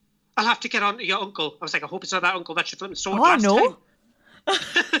 okay, I'll have to get on to your uncle. I was like, I hope it's not that uncle that she flipped the sword last time.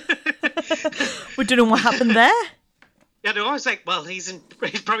 We don't know what happened there. Yeah, no, I was like, well, he's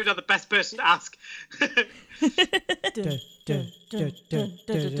probably not the best person to ask.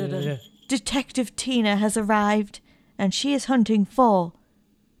 Detective Tina has arrived and she is hunting for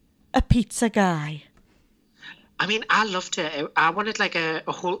a pizza guy. I mean, I loved it. I wanted like a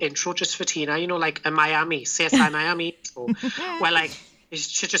whole intro just for Tina, you know, like a Miami, CSI Miami intro, where like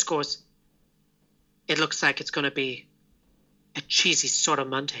she just goes, it looks like it's going to be a cheesy sort of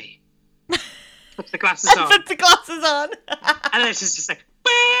Monday. Put the glasses on. Put the glasses on. And then she's just like,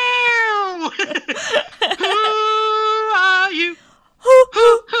 wow! Who are you?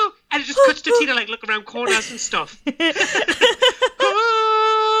 Who? And it just cuts to Tina like looking around corners and stuff. Who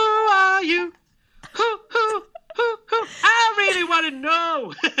are you? Who? I really want to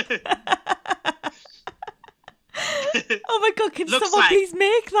know. Oh my God, can someone please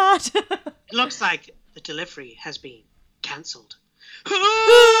make that? Looks like the delivery has been cancelled. Who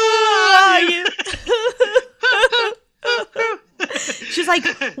are you? She's like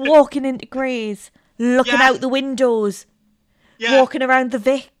walking into Grey's, looking out the windows, walking around the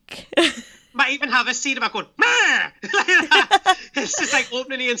Vic. Might even have a scene about going, it's just like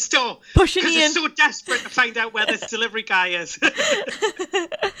opening Ian's store. Pushing Ian. Because it's so desperate to find out where this delivery guy is.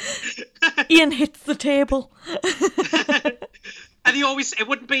 Ian hits the table. And it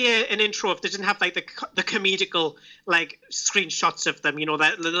wouldn't be an intro if they didn't have like the comedical like screenshots of them, you know,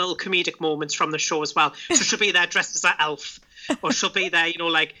 the little comedic moments from the show as well. So she'll be there dressed as an elf, or she'll be there, you know,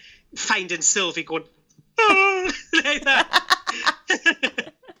 like finding Sylvie going, like that.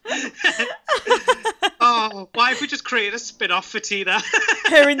 Oh, why have we just created a spin-off for Tina?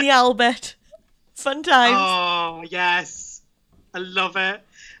 Her in the Albert. Fun times. Oh, yes. I love it.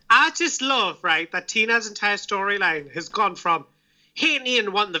 I just love, right, that Tina's entire storyline has gone from hating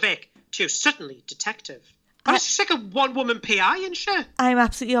Ian wanting the Vic to suddenly detective. But it's just like a one-woman PI and shit. I'm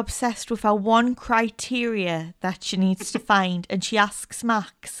absolutely obsessed with her one criteria that she needs to find, and she asks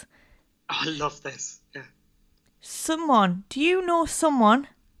Max. Oh, I love this. Yeah. Do you know someone?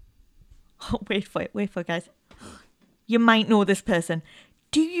 Oh, wait for it, guys. You might know this person.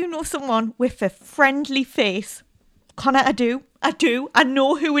 Do you know someone with a friendly face? Connor, I do. I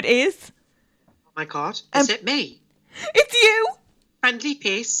know who it is. Oh my God. Is it me? It's you. Friendly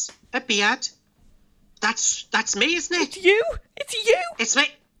face, a beard. That's me, isn't it? It's you. It's me.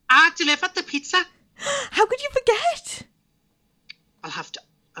 I delivered the pizza. How could you forget?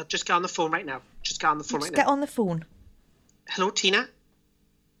 I'll just get on the phone right now. Just get on the phone. Hello, Tina.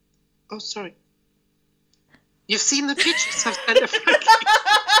 Oh, sorry. You've seen the pictures I've sent a friend.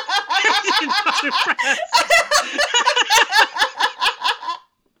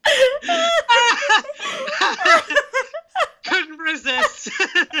 Couldn't resist. Even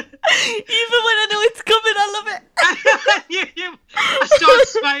when I know it's coming, I love it. I started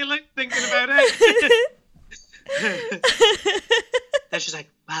smiling thinking about it. Then she's like,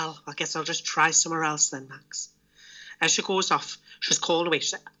 well, I guess I'll just try somewhere else then, Max. As she goes off, she's called away.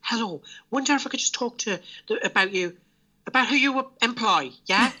 She's like, hello, wonder if I could just talk about you about who you employ,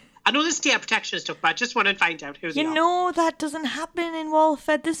 yeah? I know there's data protection and stuff, but I just want to find out who they are. You know that doesn't happen in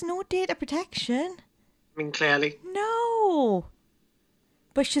Walford. There's no data protection. I mean, clearly. No.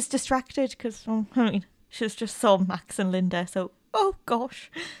 But she's distracted because, she's just saw Max and Linda, so, oh gosh.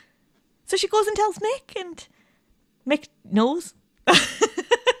 So she goes and tells Mick, and Mick knows.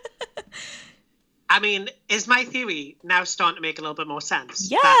 I mean, is my theory now starting to make a little bit more sense?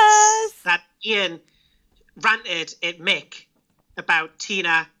 Yes! That Ian ranted at Mick about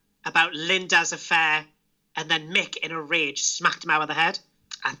Tina, about Linda's affair, and then Mick, in a rage, smacked him out of the head.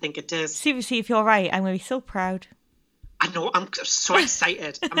 I think it is. Seriously, if you're right, I'm going to be so proud. I know, I'm so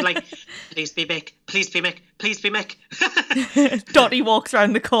excited. I'm like, please be Mick, please be Mick, please be Mick. Dottie walks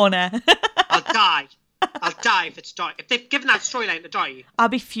around the corner. I'll die if it's Dottie. If they've given that storyline to Dottie. I'll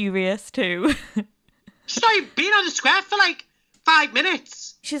be furious too. She's not even been on the square for like 5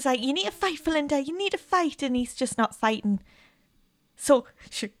 minutes. She's like, you need to fight for Linda, you need to fight, and he's just not fighting. So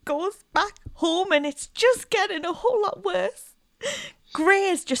she goes back home and it's just getting a whole lot worse. Gray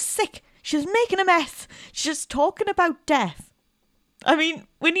is just sick. She's making a mess. She's just talking about death. I mean,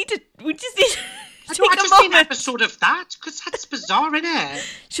 we just need to I take just a need an moment. episode of that, because that's bizarre, innit?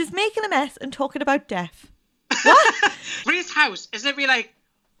 She's making a mess and talking about death. Gray's house, isn't it really like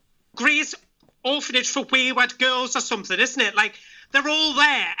Gray's orphanage for wayward girls or something, isn't it? Like, they're all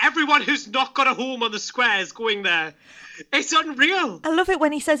there. Everyone who's not got a home on the square is going there. It's unreal. I love it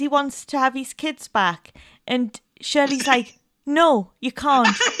when he says he wants to have his kids back. And Shirley's like, no, you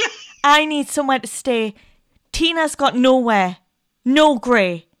can't. I need somewhere to stay. Tina's got nowhere. No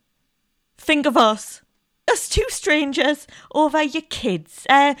Gray. Think of us. Us two strangers over your kids.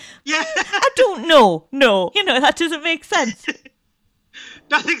 Yeah. I don't know. No. That doesn't make sense.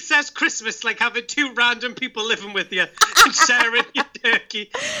 Nothing says Christmas like having 2 random people living with you and sharing your turkey.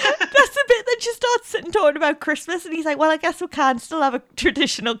 That's the bit that she starts sitting talking about Christmas, and he's like, well, I guess we can still have a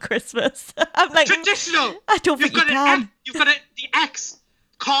traditional Christmas. I'm like, traditional? I don't think you can. You've got the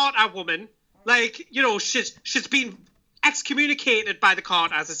ex-Carter woman, like, she's been excommunicated by the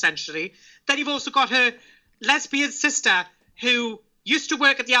Carters, essentially. Then you've also got her lesbian sister who used to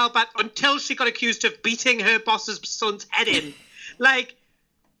work at the Albert until she got accused of beating her boss's son's head in. Like,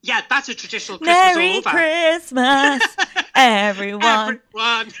 yeah, that's a traditional Christmas Merry all over. Christmas, everyone.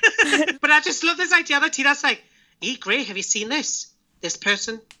 But I just love this idea that Tina's like, hey, Gray, have you seen this? This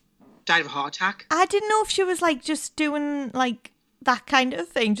person died of a heart attack. I didn't know if she was like just doing like that kind of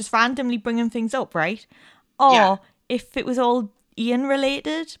thing, just randomly bringing things up, right? Or if it was all Ian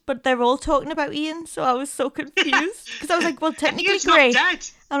related, but they're all talking about Ian, so I was so confused. Because I was like, well, technically Gray. Not dead.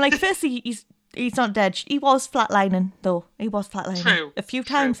 I'm like, firstly, he's not dead. He was flatlining, though. He was flatlining. True. A few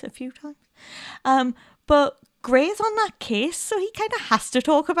times. But Gray's on that case, so he kind of has to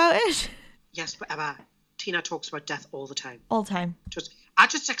talk about it. Yes, but Emma, Tina talks about death all the time. All the time. I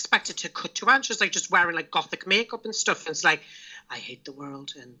just expected to cut to her and she's like just wearing like gothic makeup and stuff, and it's like, I hate the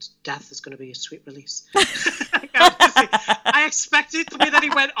world and death is going to be a sweet release. I expected the way that he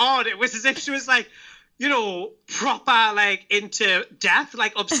went on, it was as if she was like, proper like into death,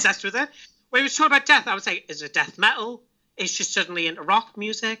 like obsessed with it. When he was talking about death, I was like, is it death metal? Is she suddenly into rock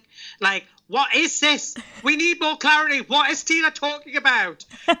music? Like, what is this? We need more clarity. What is Tina talking about?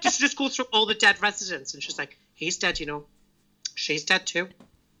 Just goes through all the dead residents and she's like, he's dead, She's dead too.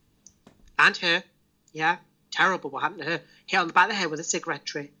 And her. Yeah. Terrible what happened to her. Hit on the back of the head with a cigarette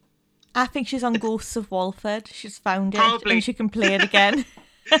tray. I think she's on Ghosts of Walford. She's found it. Probably. And she can play it again.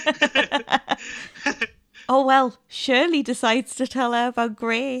 Oh, well, Shirley decides to tell her about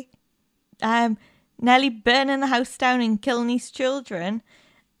Gray. Nellie burning the house down and killing his children.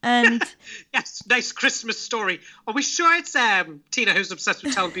 And yes, nice Christmas story. Are we sure it's Tina who's obsessed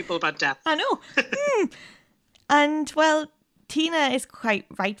with telling people about death? I know. And, well, Tina is quite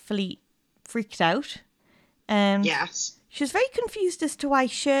rightfully freaked out. Yes. She's very confused as to why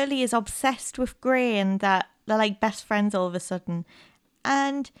Shirley is obsessed with Gray and that they're like best friends all of a sudden.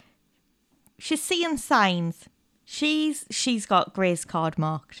 And she's seeing signs. She's got Gray's card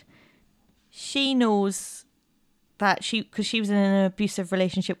marked. She knows that because she was in an abusive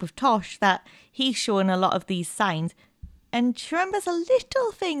relationship with Tosh, that he's showing a lot of these signs. And she remembers a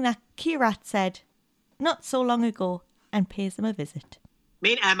little thing that Kirat said not so long ago and pays him a visit.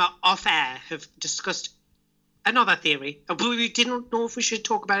 Me and Emma off air have discussed another theory. We didn't know if we should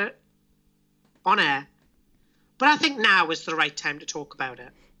talk about it on air. But I think now is the right time to talk about it.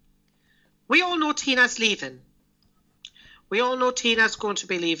 We all know Tina's leaving. We all know Tina's going to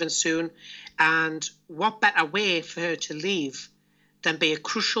be leaving soon. And what better way for her to leave than be a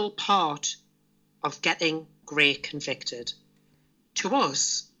crucial part of getting Gray convicted? To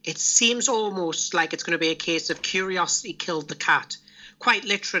us, it seems almost like it's going to be a case of curiosity killed the cat, quite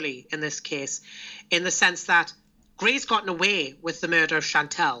literally in this case, in the sense that Gray's gotten away with the murder of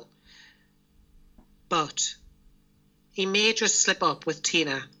Chantal, but he may just slip up with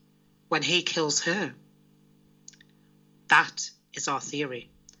Tina when he kills her. That is our theory.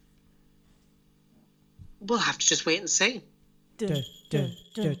 We'll have to just wait and see. Do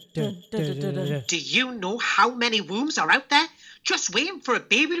you know how many wombs are out there just waiting for a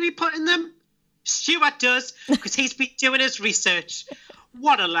baby to be put in them? Stuart does, because he's been doing his research.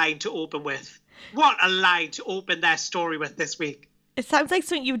 What a line to open with. What a line to open their story with this week. It sounds like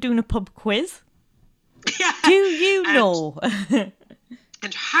something you were doing a pub quiz. Yeah. Do you know?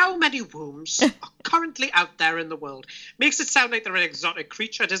 And how many wombs are currently out there in the world? Makes it sound like they're an exotic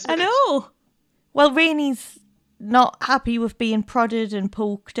creature, doesn't it? I know. Well, Rainie's not happy with being prodded and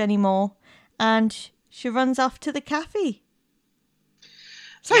poked anymore, and she runs off to the cafe.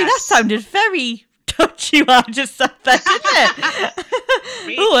 Sorry, Yes. that sounded very touchy when I just said that,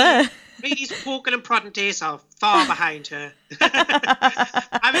 didn't it? Rainie's poking and prodding days are far behind her.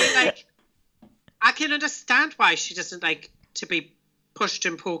 I mean, like, I can understand why she doesn't like to be pushed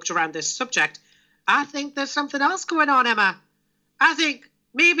and poked around this subject. I think there's something else going on, Emma. I think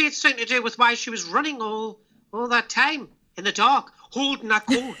maybe it's something to do with why she was running all that time in the dark, holding that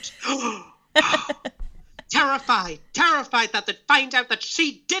coat. Terrified that they'd find out that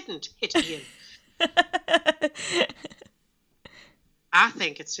she didn't hit Ian. I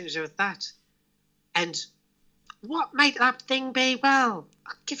think it's something to do with that. And what might that thing be? Well,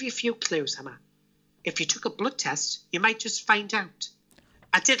 I'll give you a few clues, Emma. If you took a blood test, you might just find out.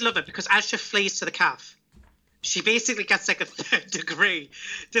 I did love it because as she flees to the calf, she basically gets like a 3rd degree,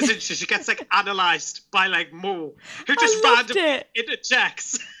 doesn't she? She gets like analysed by like Mo, who just randomly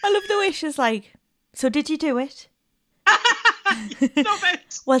interjects. I love the way she's like, so did you do it? Love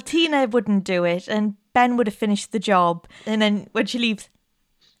it. Well, Tina wouldn't do it, and Ben would have finished the job. And then when she leaves,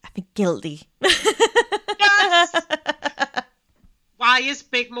 I think guilty. Yes. Why is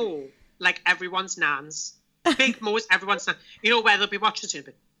Big Mo like everyone's nans? Big Mo is everyone's nan. You know where they'll be watching soon,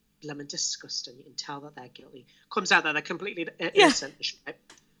 but blooming disgusting. You can tell that they're guilty. Comes out that they're completely innocent. I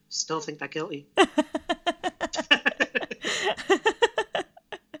still think they're guilty.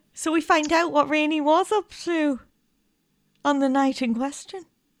 So we find out what Rainie was up to on the night in question.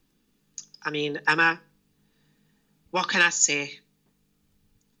 I mean, Emma, what can I say?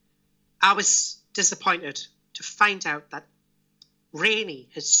 I was disappointed to find out that Rainie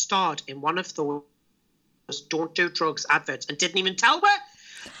has starred in one of those Don't Do Drugs adverts and didn't even tell her.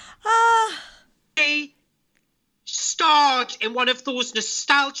 She starred in one of those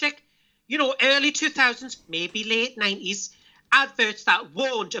nostalgic, early 2000s, maybe late 90s, adverts that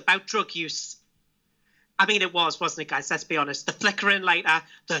warned about drug use. I mean, it wasn't it, guys? Let's be honest. The flickering lighter,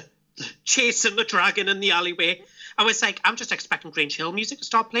 the chasing the dragon in the alleyway. I was like, I'm just expecting Grange Hill music to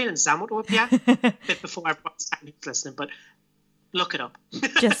start playing and Sam would appear a bit before everyone's listening, but look it up.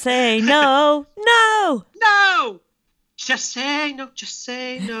 Just say no. No! Just say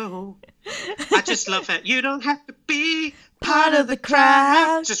no. I just love it. You don't have to be Part of the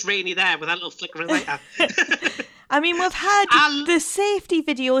crowd. Just Rainie there with that little flickering lighter. I mean, we've had the safety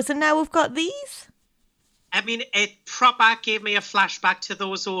videos and now we've got these. I mean, it proper gave me a flashback to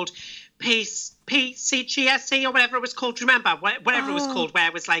those old PCGSC or whatever it was called. Do you remember? Whatever it was called, where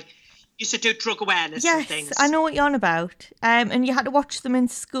it was like, used to do drug awareness and things. Yes, I know what you're on about. And you had to watch them in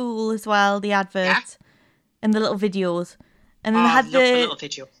school as well, the adverts and the little videos. And then they had the little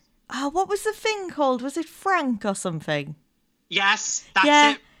video. Oh, what was the thing called? Was it Frank or something? Yes,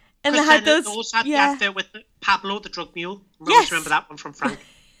 that's it. And they had those. Those had the advert with Pablo, the drug mule. Remember that one from Frank?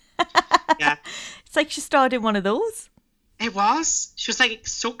 Yeah. It's like she starred in one of those. It was. She was like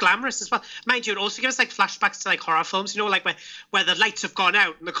so glamorous as well. Mind you, it also gives like flashbacks to like horror films, like where the lights have gone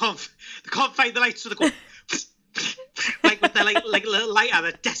out and they can't find the lights, so they go like with their like little lighter,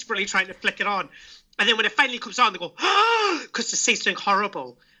 they're desperately trying to flick it on. And then when it finally comes on, they go, because they say something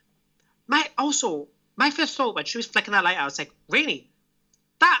horrible. My first thought when she was flicking that lighter, I was like, Rainie,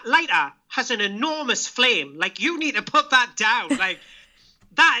 that lighter has an enormous flame. Like, you need to put that down. Like,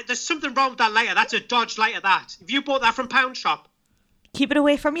 there's something wrong with that lighter. That's a Dodge lighter, that. If you bought that from Pound Shop. Keep it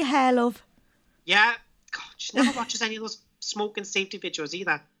away from your hair, love. Yeah. God, she never watches any of those smoking safety videos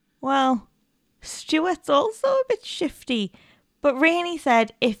either. Well, Stuart's also a bit shifty. But Rainie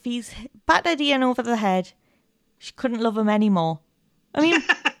said if he's battered Ian over the head, she couldn't love him anymore. I mean,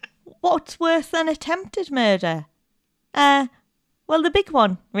 what's worse than attempted murder? Well, the big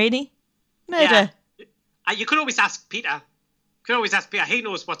one, Rainie. Murder. Yeah. You could always ask Peter. He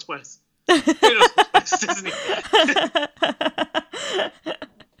knows what's worse. He knows what's worse, doesn't he?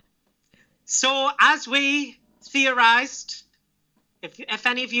 So, as we theorised, if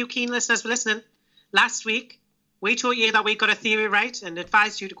any of you keen listeners were listening, last week, we told you that we got a theory right and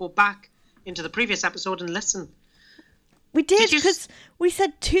advised you to go back into the previous episode and listen. We did, because we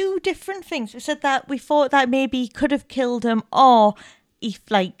said two different things. We said that we thought that maybe he could have killed him, or if,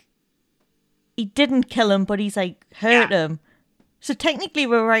 like, he didn't kill him, but he's, like, hurt him. So technically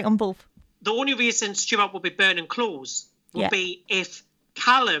we're right on both. The only reason Stuart would be burning clothes would be if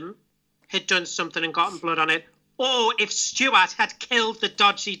Callum had done something and gotten blood on it, or if Stuart had killed the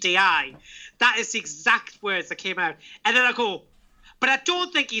dodgy DI. That is the exact words that came out. And then I go, but I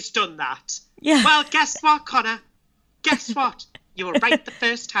don't think he's done that. Yeah. Well, guess what, Connor? Guess what? You were right the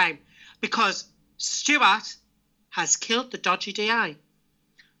first time. Because Stuart has killed the dodgy DI.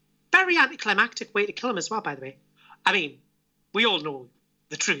 Very anticlimactic way to kill him as well, by the way. I mean, we all know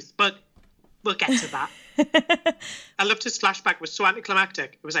the truth, but we'll get to that. I loved his flashback. It was so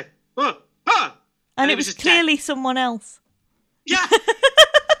anticlimactic. It was like, oh, oh. And it was clearly someone else. Yeah.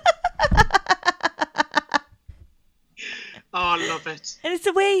 Oh, I love it. And it's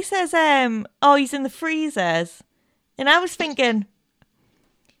the way he says, he's in the freezers. And I was thinking,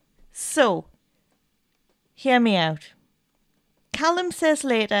 so, hear me out. Callum says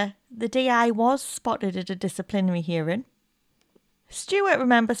later the DI was spotted at a disciplinary hearing. Stuart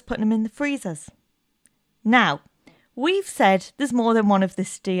remembers putting him in the freezers. Now, we've said there's more than one of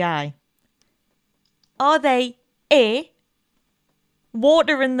this DI. Are they A,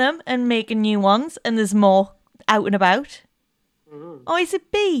 watering them and making new ones and there's more out and about? Or is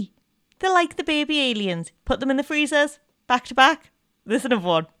it B, they're like the baby aliens, put them in the freezers, back to back, there's another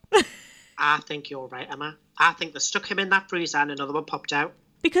one. I think you're right, Emma. I think they stuck him in that freezer and another one popped out.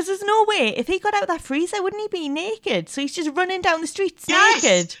 Because there's no way, if he got out of that freezer, wouldn't he be naked? So he's just running down the streets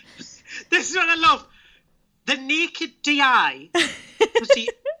naked. This is what I love. The naked DI.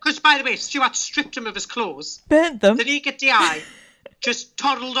 Because, by the way, Stuart stripped him of his clothes. Burnt them. The naked DI just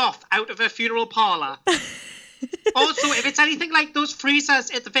toddled off out of a funeral parlour. Also, if it's anything like those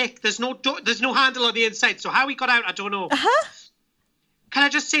freezers at the Vic, there's no handle on the inside. So how he got out, I don't know. Uh-huh. Can I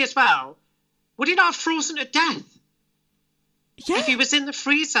just say as well, would he not have frozen to death? Yeah. If he was in the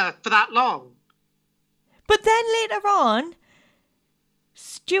freezer for that long? But then later on,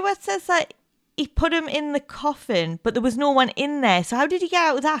 Stuart says that he put him in the coffin, but there was no one in there. So how did he get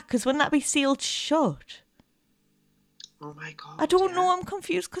out of that? Because wouldn't that be sealed shut? Oh my God. I don't know, I'm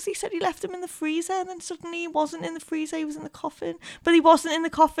confused because he said he left him in the freezer and then suddenly he wasn't in the freezer, he was in the coffin. But he wasn't in the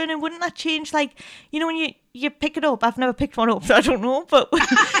coffin, and wouldn't that change, like, you know, when you pick it up? I've never picked one up, so I don't know, but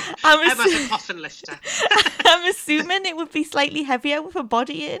Emma's a coffin lifter. I'm assuming it would be slightly heavier with a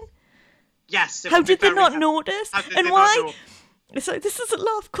body in. Yes. How did they not notice? And why? So this is a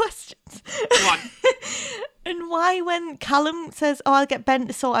lot of questions. Go on. And why, when Callum says, I'll get Ben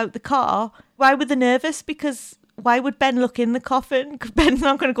to sort out the car, why were they nervous? Because why would Ben look in the coffin? Because Ben's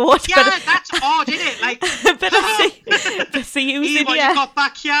not going to go watch. Yeah, that's odd, isn't it? Like, better see who's in what here. You got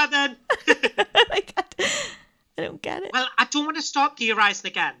back here then? Like, I don't get it. Well, I don't want to start theorising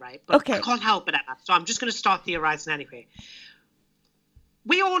again, right? But okay. I can't help it, Emma, so I'm just going to start theorising anyway.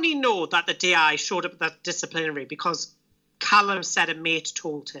 We only know that the DI showed up at that disciplinary because Callum said a mate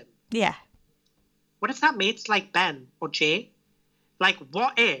told him. Yeah. What if that mate's like Ben or Jay? Like,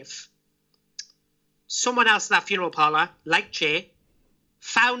 what if someone else in that funeral parlour, like Jay,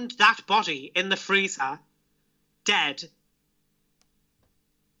 found that body in the freezer, dead,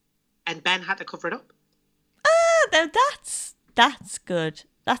 and Ben had to cover it up? Now that's good.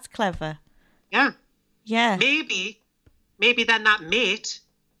 That's clever. Yeah. Yeah. Maybe then that mate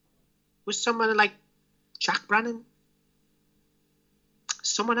was someone like Jack Brannon.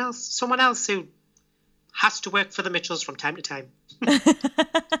 Someone else who has to work for the Mitchells from time to time.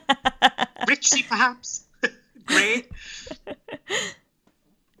 Richie, perhaps. Gray.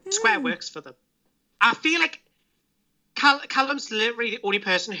 Square works for them. I feel like Callum's literally the only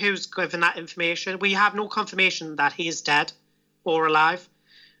person who's given that information. We have no confirmation that he is dead or alive.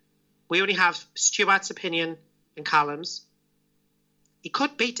 We only have Stuart's opinion and Callum's. He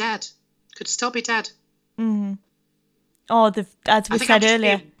could be dead. Could still be dead. Mm-hmm. Oh, as we said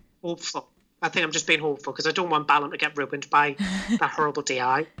earlier. Hopeful. I think I'm just being hopeful because I don't want Ballum to get ruined by that horrible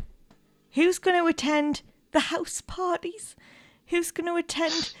DI. Who's going to attend the house parties? Who's going to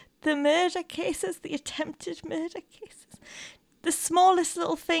attend the murder cases, the attempted murder cases? The smallest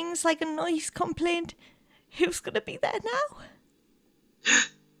little things like a noise complaint. Who's going to be there now?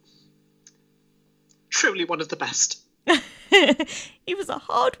 Truly one of the best. He was a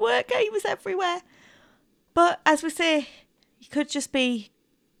hard worker. He was everywhere. But as we say, he could just be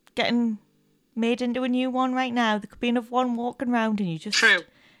getting made into a new one right now. There could be another one walking around and you just... True.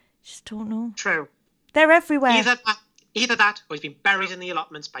 Just don't know. True. They're everywhere. Either that or he's been buried in the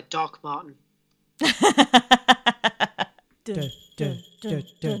allotments by Doc Martin.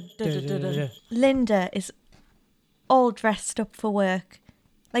 Linda is all dressed up for work.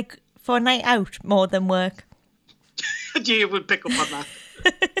 Like, for a night out more than work. You would pick up on that.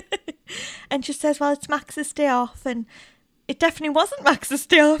 And she says, well, it's Max's day off. And it definitely wasn't Max's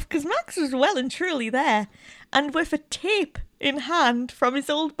day off because Max was well and truly there. And with a tape in hand from his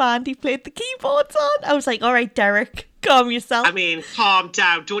old band he played the keyboards on. I was like, all right, Derek, calm yourself. I mean, calm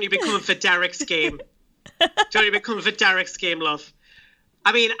down. Don't you be coming for Derek's game. Don't you be coming for Derek's game, love.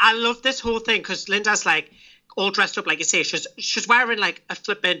 I mean, I love this whole thing because Linda's like all dressed up, like you say. She's wearing like a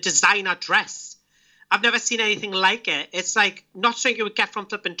flipping designer dress. I've never seen anything like it. It's like not something you would get from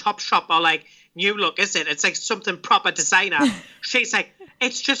flipping Topshop or like New Look, is it? It's like something proper designer. She's like,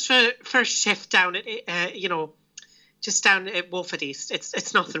 it's just for a shift down at, just down at Wolford East.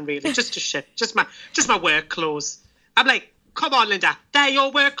 It's nothing really, just a shift, just my work clothes. I'm like, come on, Linda, they're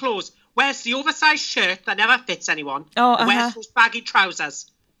your work clothes. Where's the oversized shirt that never fits anyone? Oh, Where's those baggy trousers?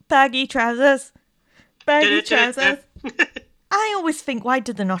 Baggy trousers. Baggy trousers. I always think, why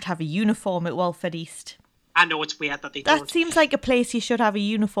did they not have a uniform at Wolford East? I know it's weird that they don't. That seems like a place you should have a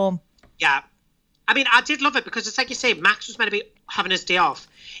uniform. Yeah. I mean, I did love it because it's like you say, Max was meant to be having his day off.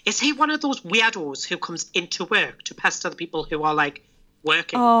 Is he one of those weirdos who comes into work to pester the people who are like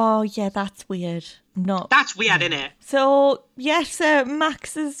working? Oh, yeah, that's weird. That's weird, isn't it? So, yes,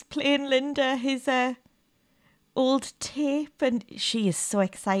 Max is playing Linda his old tape and she is so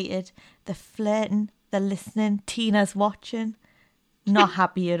excited. They're flirting, they're listening, Tina's watching. Not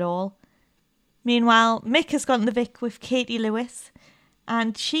happy at all. Meanwhile, Mick has gone to the Vic with Katie Lewis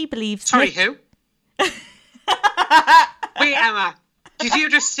and she believes... Sorry, who? Wait, Emma, did you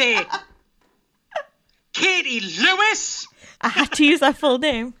just say Katie Lewis? I had to use her full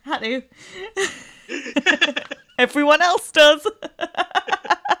name. Had to. Everyone else does.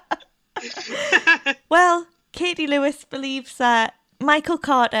 Well, Katie Lewis believes that Michael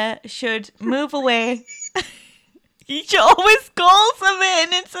Carter should move away. He always calls him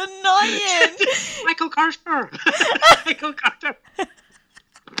in. It's annoying. Michael Carter. Michael Carter.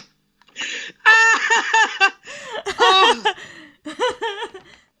 Oh.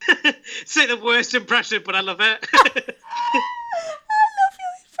 Say the worst impression, but I love it. I love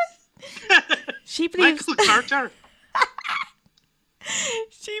your impression. She believes Michael Carter.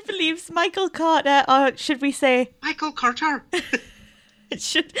 She believes Michael Carter, or should we say Michael Carter,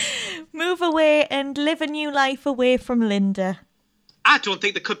 should move away and live a new life away from Linda. I don't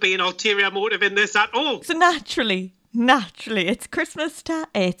think there could be an ulterior motive in this at all. So naturally, it's Christmas time.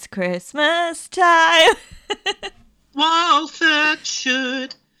 It's Christmas time. Walford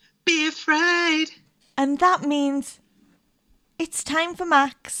should be afraid. And that means it's time for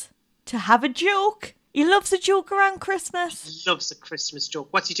Max to have a joke. He loves a joke around Christmas. He loves a Christmas joke.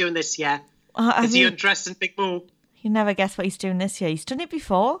 What's he doing this year? Is he undressing Big Moo? You never guess what he's doing this year. He's done it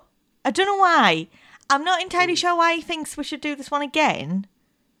before. I don't know why. I'm not entirely sure why he thinks we should do this one again.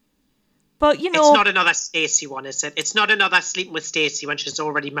 But, you know... It's not another Stacey one, is it? It's not another sleeping with Stacey when she's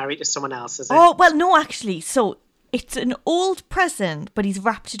already married to someone else, is it? Oh, well, no, actually. So, it's an old present, but he's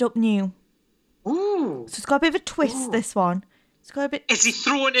wrapped it up new. Ooh. So it's got a bit of a twist, this one. It's got a bit... Is he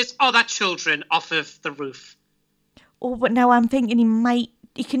throwing his other children off of the roof? Oh, but now I'm thinking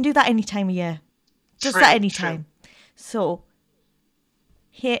he can do that any time of year. Just at any time. So,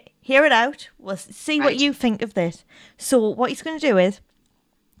 hear it out. We'll see what you think of this. So, what he's going to do is,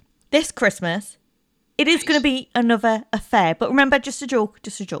 this Christmas, it is going to be another affair. But remember, just a joke.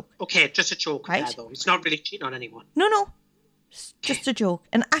 Okay, just a joke right? there, though. He's not really cheating on anyone. No. Just a joke.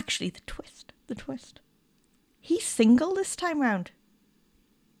 And actually, the twist. He's single this time round.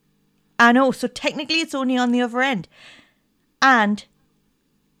 I know, so technically it's only on the other end. And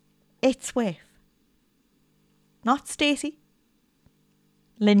it's with not Stacey.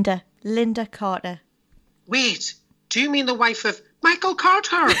 Linda Carter. Wait, do you mean the wife of Michael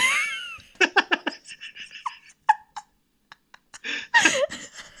Carter?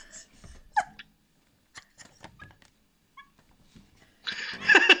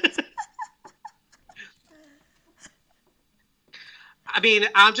 I mean,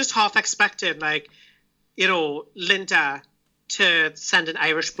 I'm just half expecting, Linda to send an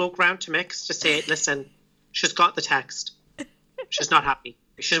Irish bloke round to Mix to say, listen, she's got the text. She's not happy.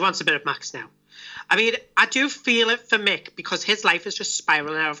 She wants a bit of Max now. I mean, I do feel it for Mick because his life is just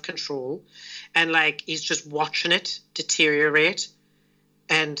spiraling out of control and, he's just watching it deteriorate.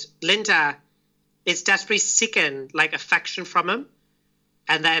 And Linda is desperately seeking, affection from him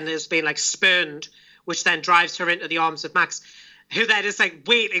and then is being, spurned, which then drives her into the arms of Max. who then is like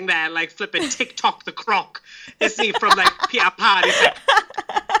waiting there, like flipping TikTok the Croc, isn't he, from like Peter Pan? He's like,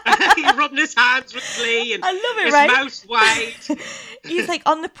 he's rubbing his hands with glee and I love it, his right? mouth wide. He's like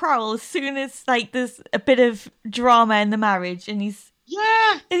on the prowl as soon as like there's a bit of drama in the marriage, and he's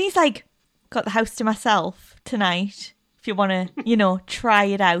like, got the house to myself tonight. If you want to, try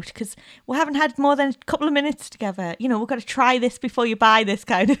it out, because we haven't had more than a couple of minutes together. We've got to try this before you buy this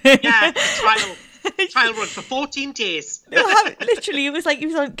kind of thing. Yeah, trial run for 14 days. Literally, it was like he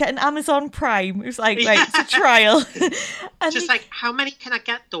was getting Amazon Prime. It was like, right, it's a trial. And just like, how many can I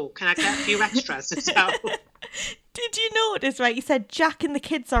get though? Can I get a few extras as well? Did you notice, right? He said Jack and the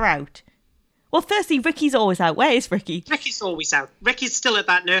kids are out. Well, firstly, Ricky's always out. Where is Ricky? Ricky's always out. Ricky's still at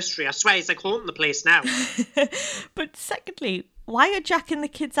that nursery. I swear he's like haunting the place now. But secondly, why are Jack and the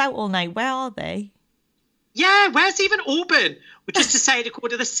kids out all night? Where are they? Yeah, where's even Auburn? We just decided to go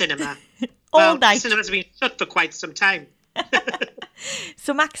to the cinema. All night. The cinema's been shut for quite some time.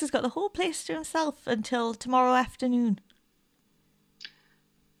 So Max has got the whole place to himself until tomorrow afternoon.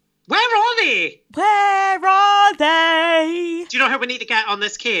 Where are they? Where are they? Do you know how we need to get on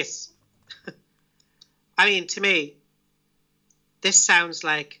this case? I mean, to me, this sounds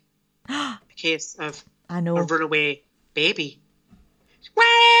like a case of a runaway baby.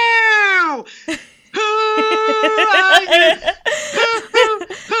 Wow! Who are you?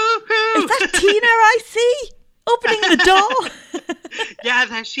 Is that Tina I see? Opening the door. Yeah,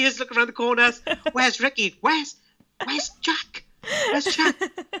 there she is looking around the corners. Where's Ricky? Where's Jack? Where's Jack?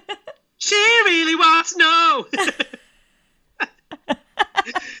 She really wants to know.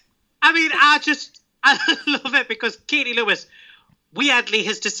 I mean, I love it because Katie Lewis weirdly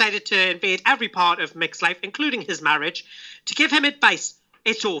has decided to invade every part of Mick's life, including his marriage, to give him advice.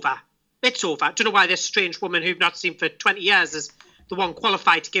 It's over. It's over. I don't know why this strange woman who you've not seen for 20 years is the one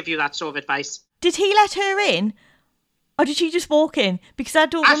qualified to give you that sort of advice. Did he let her in? Or did she just walk in? Because I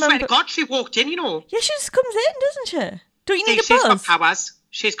don't remember. I swear to God, she walked in, Yeah, she just comes in, doesn't she? Don't you need a buzz? She's got powers.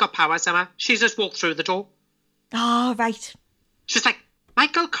 She's got powers, Emma. She's just walked through the door. Oh, right. She's like,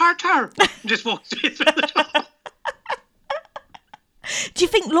 Michael Carter. Just walked straight through the door. Do you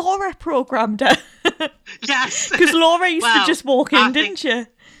think Laura programmed her? Yes. Because Laura used to just walk in, didn't she?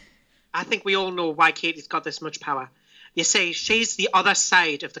 I think we all know why Katie's got this much power. You see, she's the other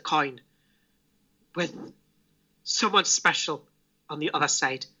side of the coin, with someone special on the other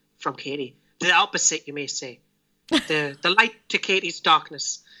side from Katie. The opposite, you may say. The light to Katie's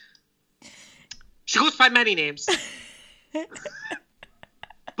darkness. She goes by many names.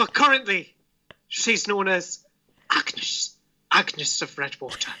 But currently, she's known as Agnes of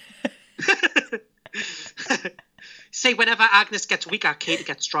Redwater. See, whenever Agnes gets weaker, Katie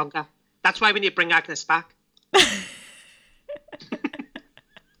gets stronger. That's why we need to bring Agnes back.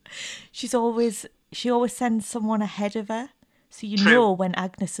 She always sends someone ahead of her, so you know when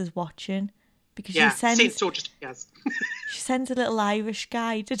Agnes is watching, because she sends a little Irish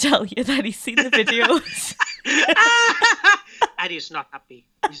guy to tell you that he's seen the videos. And he's not happy.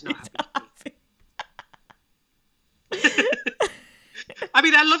 He's not happy. I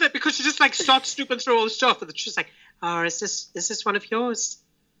mean, I love it because she just like starts snooping through all the stuff, and it's just like, oh, is this one of yours?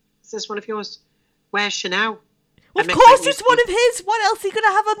 Is this one of yours? Where's she now? Well, of course it's one of his. What else are you going to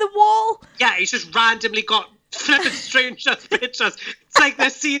have on the wall? Yeah, he's just randomly got flipping strange pictures. It's like the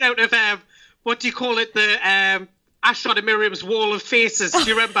scene out of, what do you call it? The Ashton and Miriam's Wall of Faces. Do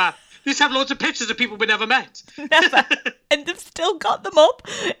you remember? They used to have loads of pictures of people we never met. Never. And they've still got them up.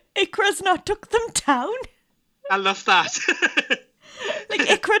 Ikra's not took them down. I love that. Like,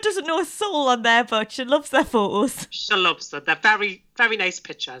 Ikra doesn't know a soul on there, but she loves their photos. She loves them. They're very, very nice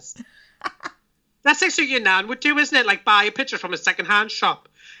pictures. That's actually what your nan would do, isn't it? Like, buy a picture from a second-hand shop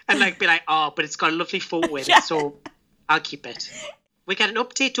and, like, be like, oh, but it's got a lovely photo in it, so I'll keep it. We get an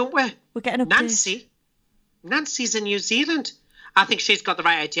update, don't we? We get an update. Nancy's in New Zealand. I think she's got the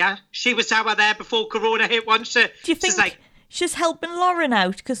right idea. She was out there before Corona hit once. Do you think she's helping Lauren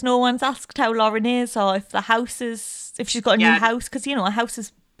out because no one's asked how Lauren is, or if the house is, if she's got a new house? Because, you know, her house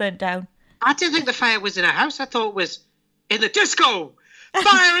is burnt down. I didn't think the fire was in her house. I thought it was in the disco.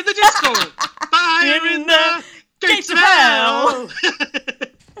 Fire in the disco. Fire in the gates of hell.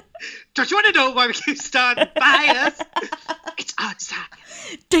 Don't you want to know why we keep starting fires? It's outside.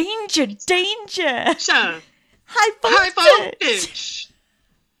 Danger, danger. Sure. High voltage.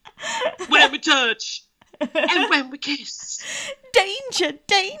 When we touch and when we kiss. Danger,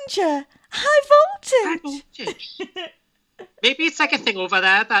 danger. High voltage. Maybe it's like a thing over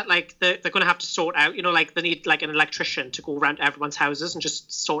there that like they're going to have to sort out. You know, like they need like an electrician to go around to everyone's houses and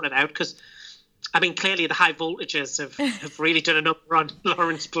just sort it out. Because, I mean, clearly the high voltages have really done a number on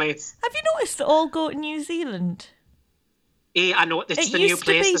Lauren's place. Have you noticed they all go to New Zealand? I know, it's It the new used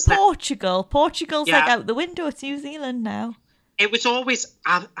place. to be Isn't it? Portugal. Portugal's Yeah. like out the window. It's New Zealand now. It was always,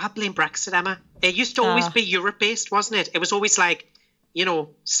 I blame Brexit, Emma. It used to always be Europe-based, wasn't it? It was always like,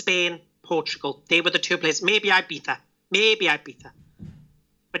 Spain, Portugal. They were the two places. Maybe Ibiza.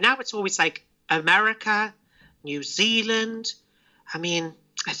 But now it's always like America, New Zealand. I mean,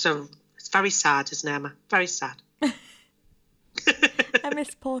 it's very sad, isn't it, Emma? Very sad. I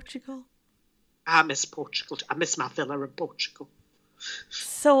miss Portugal. I miss Portugal. I miss my villa in Portugal.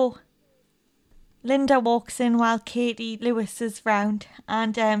 So, Linda walks in while Katie Lewis is round,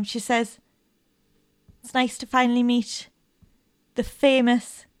 and she says, "It's nice to finally meet the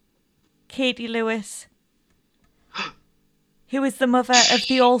famous Katie Lewis, who is the mother of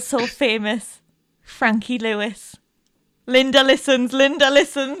the also famous Frankie Lewis." Linda listens. Linda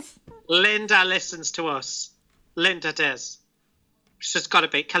listens to us. Linda does. She's got to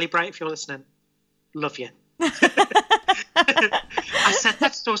be. Kelly Bright, if you're listening, love you. I said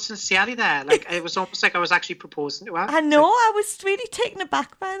that so sincerely there. Like, it was almost like I was actually proposing to her. I know, I was really taken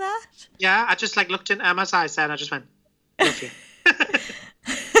aback by that. Yeah, I just looked in Emma's eyes there and I just went, love you.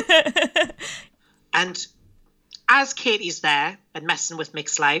 And as Katie's there and messing with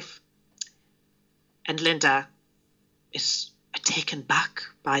Mick's life, and Linda is taken back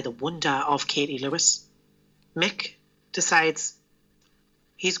by the wonder of Katie Lewis, Mick decides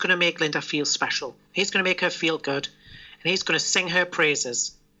he's going to make Linda feel special. He's going to make her feel good. And he's going to sing her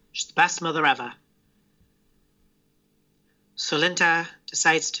praises. She's the best mother ever. So Linda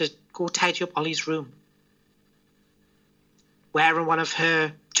decides to go tidy up Ollie's room, wearing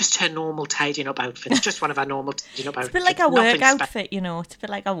just her normal tidying up outfit. Just one of our normal tidying up outfits. It's a bit like a work outfit, It's a bit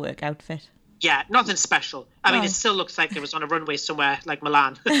like a work outfit. Yeah, nothing special. I mean, it still looks like it was on a runway somewhere like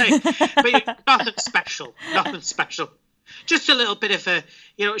Milan. But nothing special. Just a little bit of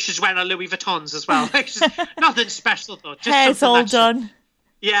she's wearing her Louis Vuittons as well. Like, nothing special though. Just hair's all done.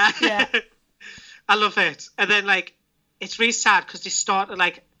 Yeah. I love it. And then it's really sad because they start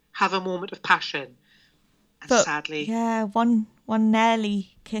to have a moment of passion. And sadly. Yeah, one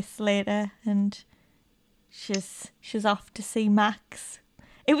nearly kiss later and she's off to see Max.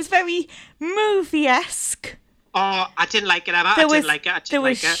 It was very movie-esque. Oh, I didn't like it, Emma. There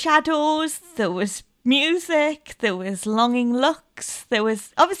was shadows, there was music, there was longing looks, there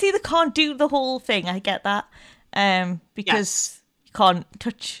was... Obviously, they can't do the whole thing, I get that. Because you can't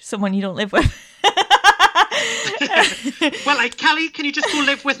touch someone you don't live with. Well, Kelly, can you just go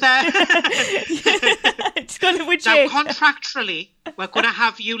live with her? Just go live with Now, Jake. contractually, we're going to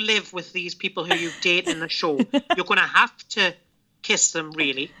have you live with these people who you date in the show. You're going to have to kiss them,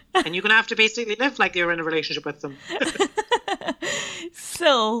 really. And you're going to have to basically live like you're in a relationship with them.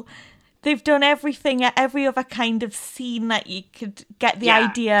 So, they've done everything, every other kind of scene that you could get the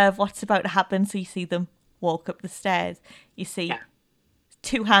idea of what's about to happen. So you see them walk up the stairs. You see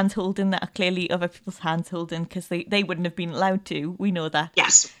two hands holding that are clearly other people's hands holding because they wouldn't have been allowed to. We know that.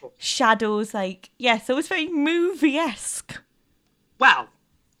 Yes, of course. Shadows, so it's very movie-esque. Well,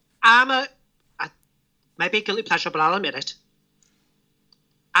 I'm maybe a guilty pleasure, but I'll admit it.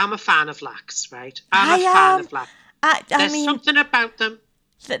 I'm a fan of Lax, right? I'm a fan of Lax. There's something about them.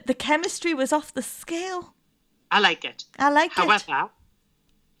 The chemistry was off the scale. I like it. However,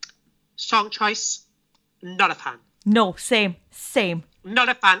 song choice, not a fan. No, same. Not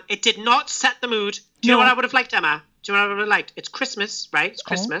a fan. It did not set the mood. Do you know what I would have liked, Emma? Do you know what I would have liked? It's Christmas, right? It's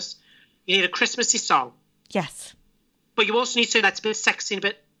Christmas. You need a Christmassy song. Yes. But you also need something that's a bit sexy and a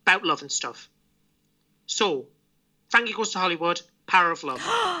bit about love and stuff. So, Frankie Goes to Hollywood, Power of Love.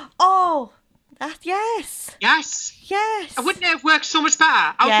 Oh, yes. Yes. Yes. Wouldn't it have worked so much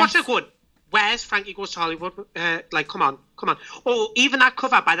better? I was watching it going, where's Frankie Goes to Hollywood? Come on. Or even that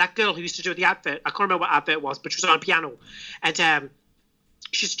cover by that girl who used to do the advert. I can't remember what advert it was, but she was on a piano. And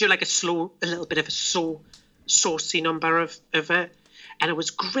she used to do a little bit of a saucy number of it. And it was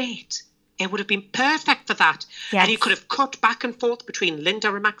great. It would have been perfect for that. Yes. And you could have cut back and forth between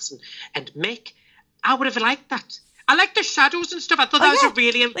Linda and Max and Mick. I would have liked that. I like the shadows and stuff. I thought that was a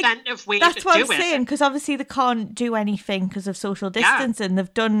really inventive way to do it. That's what I'm saying, because obviously they can't do anything because of social distancing.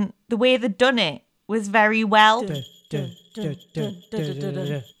 They've done... The way they've done it was very well.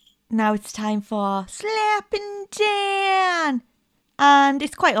 Now it's time for Slapping Dan. And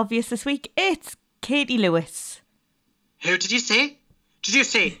it's quite obvious this week. It's Katie Lewis. Who did you say? Did you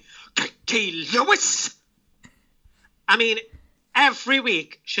say Katie Lewis? I mean... Every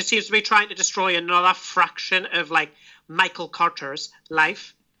week, she seems to be trying to destroy another fraction of, Michael Carter's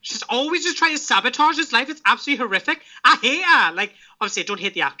life. She's always just trying to sabotage his life. It's absolutely horrific. I hate her. Obviously, I don't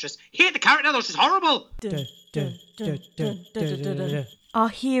hate the actress. Hate the character, though. She's horrible. Our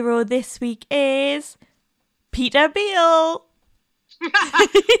hero this week is Peter Beale.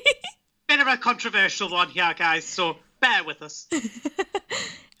 Bit of a controversial one here, guys, so bear with us.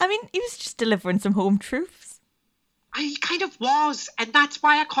 I mean, he was just delivering some home truths. He kind of was, and that's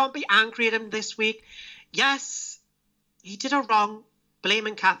why I can't be angry at him this week. Yes, he did a wrong,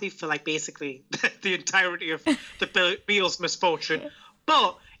 blaming Kathy for, like, basically the entirety of the Beale's misfortune.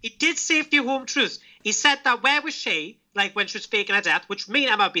 But he did say a few home truths. He said that where was she, like, when she was faking her death, which me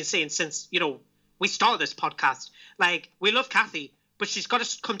and Emma have been saying since, we started this podcast. Like, we love Kathy, but she's got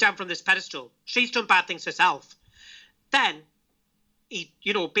to come down from this pedestal. She's done bad things herself. Then he,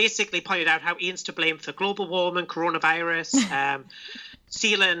 basically pointed out how Ian's to blame for global warming, coronavirus,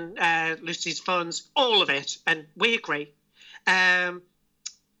 stealing Lucy's funds, all of it, and we agree. And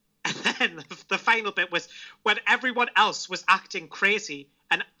then the final bit was when everyone else was acting crazy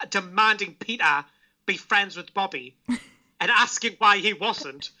and demanding Peter be friends with Bobby and asking why he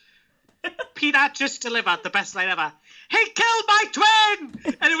wasn't. Peter just delivered the best line ever. He killed my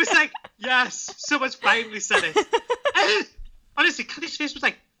twin! And it was like, yes, someone's finally said it. And honestly, Kathy's face was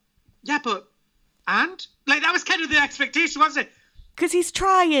like, yeah, but, and? Like, that was kind of the expectation, wasn't it? Because he's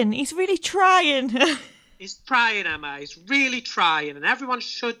trying. He's really trying. He's trying, Emma. He's really trying. And everyone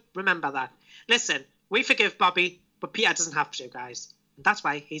should remember that. Listen, we forgive Bobby, but Peter doesn't have to, guys. And that's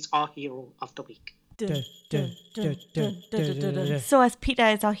why he's our hero of the week. So as Peter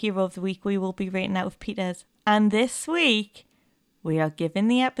is our hero of the week, we will be rating out of Peter's. And this week, we are giving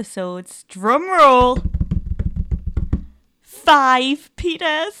the episodes, drum roll, 5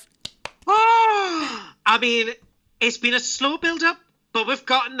 Peters. I mean, it's been a slow build-up, but we've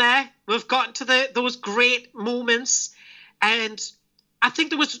gotten there. We've gotten to those great moments. And I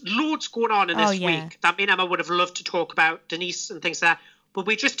think there was loads going on in this week that me and Emma would have loved to talk about, Denise and things like that. But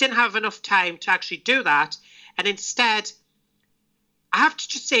we just didn't have enough time to actually do that. And instead, I have to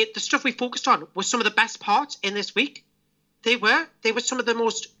just say the stuff we focused on was some of the best parts in this week. They were some of the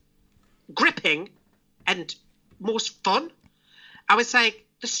most gripping and most fun. I was like,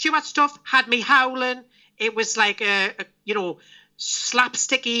 the Stuart stuff had me howling. It was like,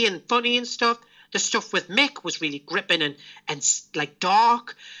 slapsticky and funny and stuff. The stuff with Mick was really gripping and like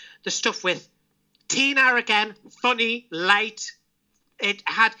dark. The stuff with Tina, again, funny, light. It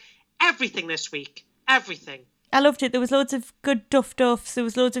had everything this week. Everything. I loved it. There was loads of good duffs. There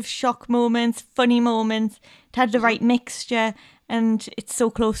was loads of shock moments, funny moments. It had the right mixture. And it's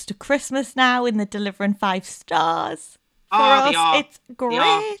so close to Christmas now and they're delivering 5 stars. For us, they are. It's great. They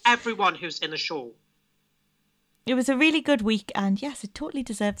are. Everyone who's in the show. It was a really good week. And yes, it totally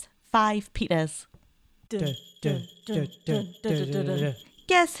deserves 5 Peters. Guess who?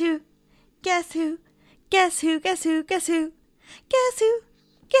 Guess who? Guess who? Guess who? Guess who? Guess who?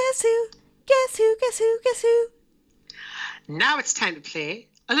 Guess who? Guess who? Guess who? Guess who? Now it's time to play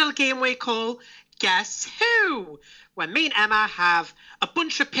a little game we call Guess Who, where me and Emma have a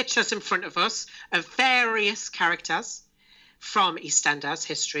bunch of pictures in front of us of various characters from EastEnders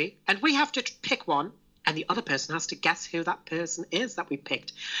history, and we have to pick one, and the other person has to guess who that person is that we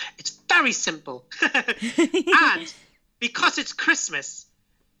picked. It's very simple. And because it's Christmas,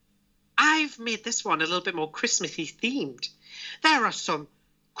 I've made this one a little bit more Christmassy themed. There are some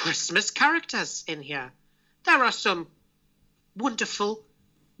Christmas characters in here. There are some wonderful,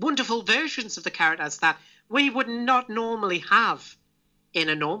 wonderful versions of the characters that we would not normally have in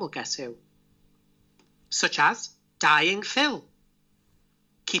a normal Guess Who. Such as Dying Phil,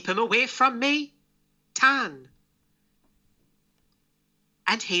 Keep Him Away From Me, Tan,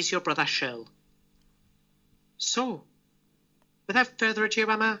 and He's Your Brother Shirl. So, without further ado,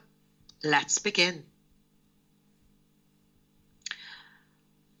 Emma, let's begin.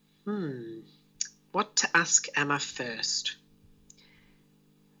 What to ask Emma first?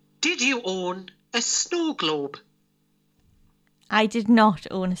 Did you own a snow globe? I did not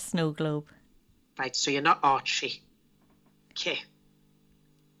own a snow globe. Right, so you're not Archie. Okay.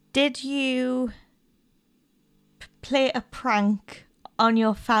 Did you play a prank on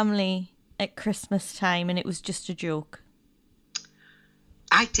your family at Christmas time and it was just a joke?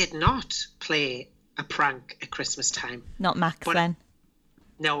 I did not play a prank at Christmas time. Not Max then?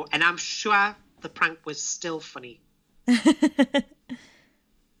 No, and I'm sure the prank was still funny.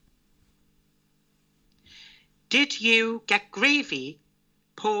 Did you get gravy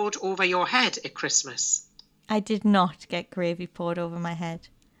poured over your head at Christmas? I did not get gravy poured over my head.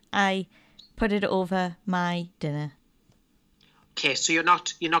 I put it over my dinner. Okay, so you're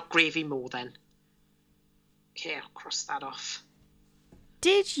not gravy more then. Okay, I'll cross that off.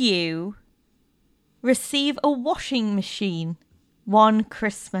 Did you receive a washing machine one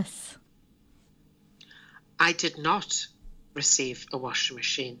Christmas? I did not receive a washing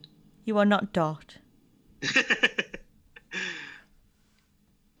machine. You are not Dot.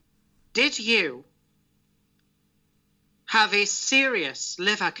 Did you have a serious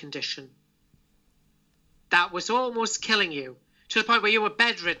liver condition that was almost killing you to the point where you were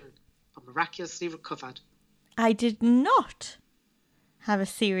bedridden but miraculously recovered? I did not have a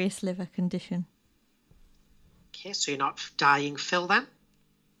serious liver condition. Okay, so you're not dying, Phil, then?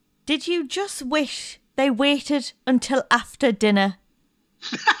 Did you just wish they waited until after dinner?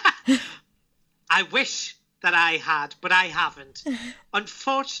 I wish that I had, but I haven't.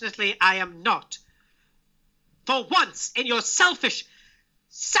 Unfortunately, I am not. For once in your selfish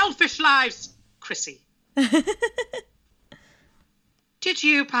lives, Chrissy. Did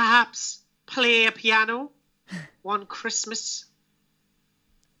you perhaps play a piano one Christmas?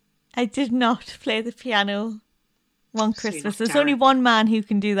 I did not play the piano one Christmas. There's Derek. only one man who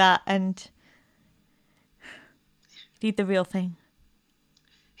can do that, and need the real thing.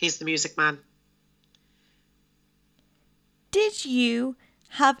 He's the music man. Did you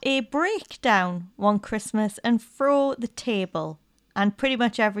have a breakdown one Christmas and throw the table and pretty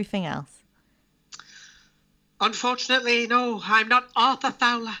much everything else? Unfortunately, no, I'm not Arthur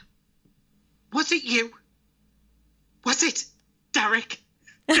Fowler. Was it you? Was it Derek?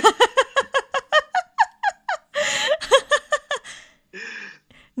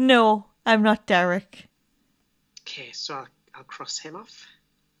 No, I'm not Derek. Okay, so I'll cross him off.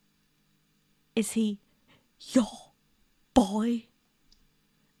 Is he your boy?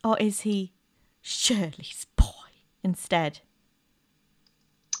 Or is he Shirley's boy instead?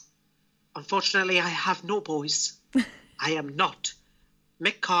 Unfortunately, I have no boys. I am not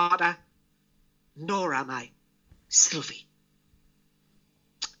Mick Carter, nor am I Sylvie.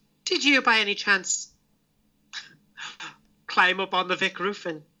 Did you, by any chance, climb up on the Vic roof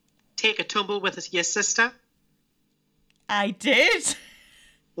and take a tumble with your sister? I did.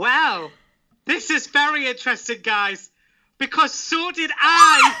 Well, this is very interesting, guys, because so did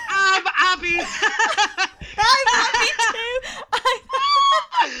I. I'm Abby. I'm happy too.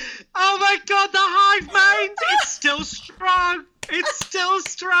 Oh my God, the hive mind! It's still strong. It's still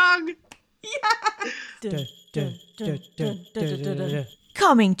strong.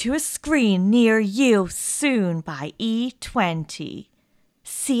 Coming to a screen near you soon by E20.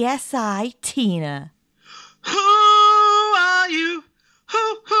 CSI Tina. Who are you?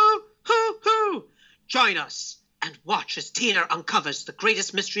 Who? Join us and watch as Tina uncovers the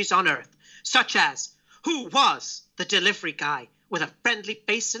greatest mysteries on Earth, such as who was the delivery guy with a friendly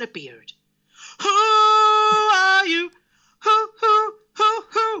face and a beard? Who are you?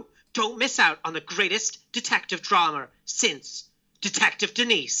 Who? Don't miss out on the greatest detective drama since Detective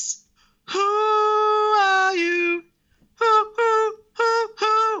Denise. Who are you? Who?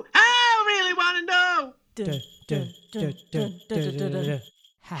 I really want to know.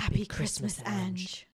 Happy Christmas, Ange.